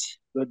Philippines.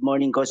 Good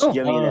morning, Coach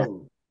Jamila.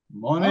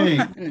 Morning.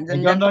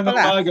 Magandang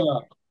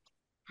umaga.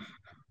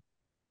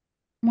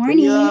 Morning.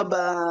 Do you have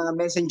a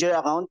messenger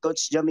account,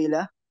 Coach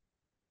Jamila?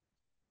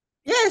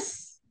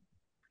 Yes,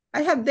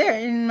 I have there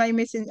in my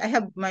messenger. I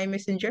have my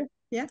messenger.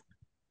 Yeah,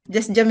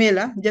 just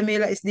Jamila.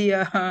 Jamila is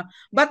the.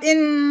 But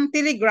in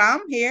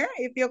Telegram here,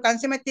 if you can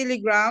see my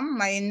Telegram,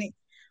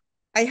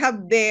 I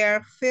have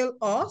there Phil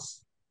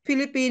Os,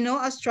 Filipino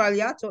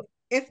Australia. So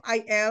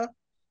FIL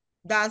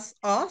that's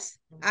us,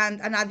 and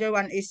another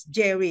one is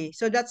Jerry.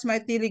 So that's my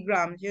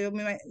Telegram. You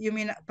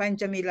mean find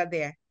Jamila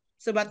there.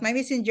 So but my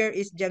messenger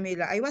is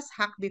Jamila. I was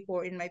hacked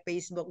before in my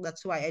Facebook.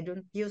 That's why I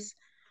don't use,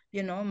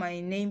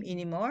 my name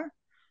anymore,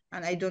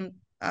 and I don't.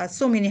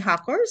 So many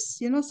hackers,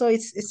 So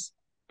it's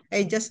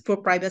I just for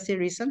privacy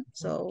reason.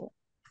 So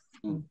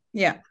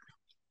yeah,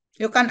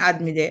 you can add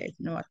me there.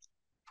 You know what?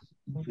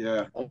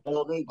 Yeah.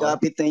 Okay,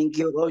 copy. Thank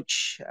you,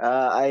 Coach.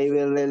 I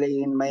will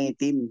relay in my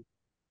team.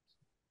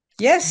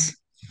 Yes.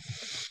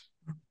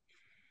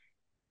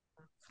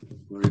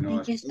 Very nice.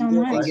 Thank you so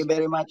much. Thank you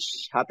very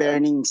much. Happy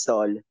earnings to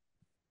all.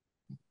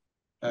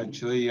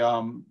 Actually,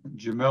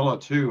 Jamila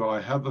too. I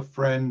have a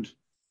friend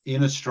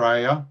in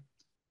Australia,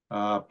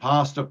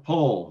 Pastor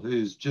Paul,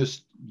 who's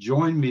just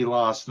joined me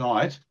last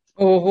night.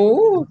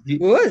 Oh,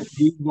 good.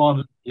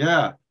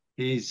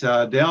 He's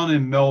down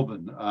in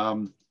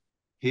Melbourne.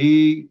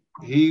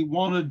 He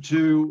wanted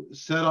to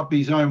set up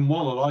his own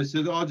wallet. I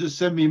said, "Oh, just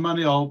send me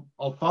money. I'll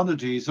fund it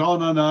to you." He said, "Oh,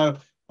 no,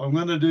 I'm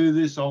going to do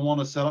this. I want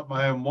to set up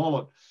my own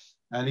wallet."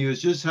 And he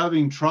was just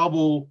having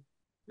trouble.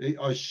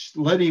 I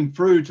let him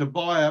through to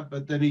buy it,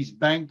 but then his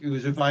bank, it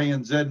was with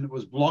ANZ, and it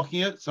was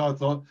blocking it. So I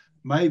thought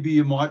maybe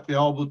you might be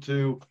able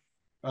to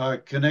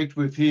connect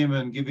with him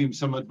and give him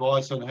some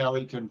advice on how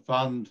he can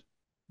fund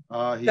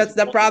his That's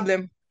the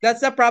problem.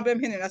 That's the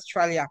problem here in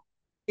Australia.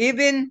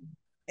 Even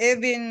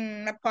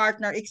my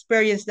partner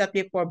experienced that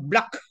before.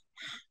 Block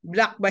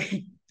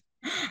by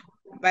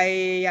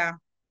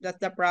that's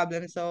the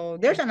problem. So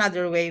there's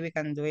another way we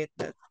can do it.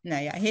 But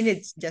he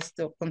needs just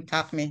to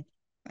contact me,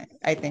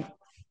 I think.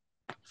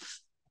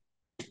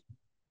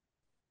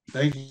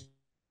 Thank you.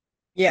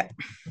 Yeah.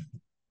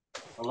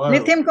 Hello.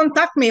 let him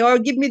contact me or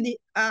give me the.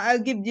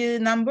 I'll give you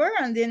the number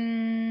and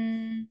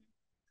then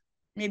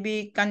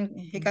maybe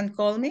he can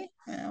call me,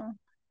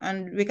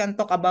 and we can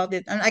talk about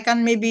it. And I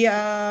can maybe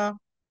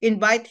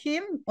invite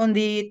him on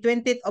the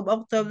 20th of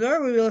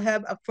October. We will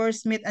have a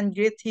first meet and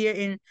greet here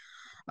in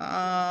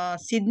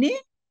Sydney.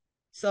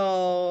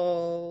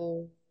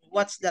 So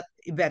what's that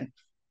event?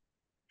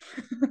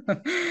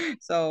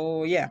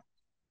 So yeah.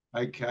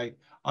 Okay.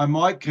 I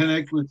might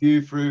connect with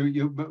you through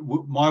you, but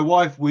my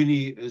wife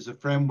Winnie is a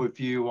friend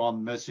with you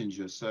on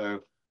Messenger,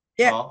 so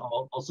Yeah.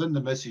 I'll send the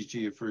message to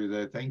you through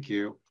there. Thank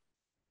you.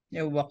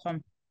 You're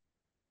welcome.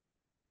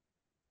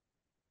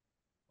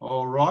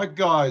 All right,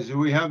 guys. Do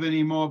we have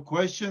any more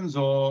questions,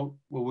 or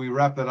will we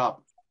wrap it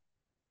up?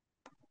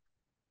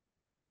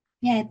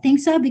 Yeah, I think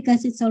so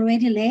because it's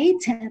already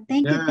late.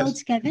 Thank you, Yes.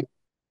 Coach Kevin.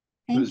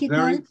 Thank you,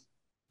 Coach.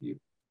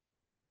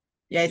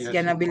 Yeah, it's Yes,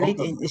 gonna be late.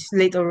 welcome. It's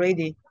late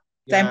already.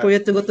 Time Yeah. for you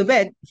to go to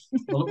bed.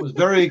 Well, it was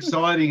very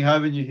exciting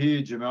having you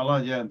here,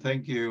 Jamila. Yeah, and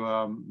thank you,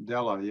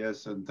 Della.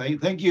 Yes, and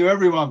thank you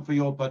everyone for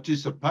your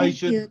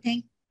participation.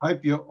 Thank you.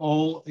 Hope you're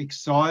all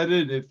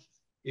excited.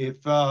 If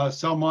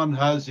someone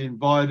has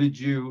invited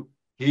you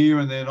here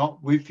and they're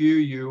not with you,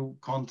 you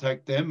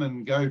contact them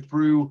and go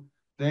through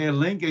their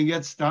link and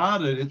get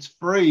started. It's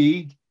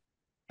free,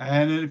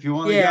 and if you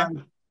want to Yeah.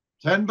 go,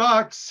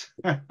 $10.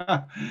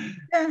 Yeah,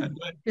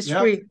 it's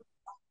Yep. free.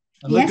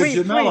 And look at Free,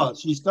 Jamila.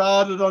 She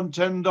started on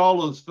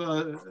 $10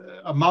 for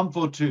a month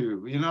or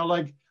two. You know,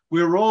 like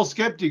we were all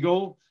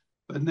skeptical,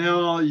 but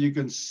now you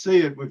can see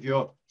it with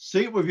your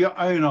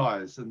own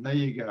eyes. And there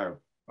you go.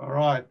 All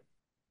right.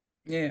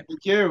 Yeah.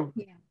 Thank you.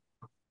 Yeah.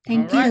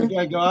 Thank All right. you.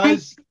 Okay,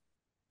 guys.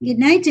 Good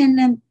night,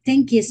 and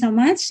thank you so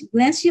much.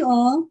 Bless you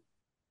all.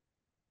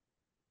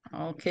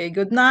 Okay.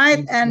 Good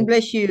night and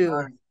bless you.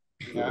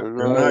 Yeah. Good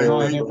Good night.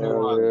 night,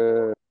 everyone.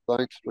 Yeah.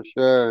 Thanks for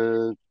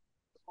sharing.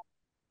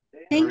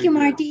 Thank Very you, good.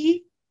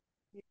 Marty.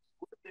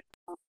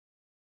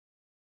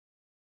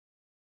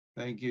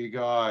 Thank you,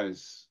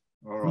 guys.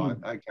 All right.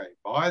 Okay.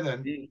 Bye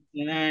then. Good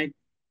night.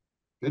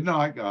 Good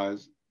night,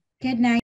 guys. Good night.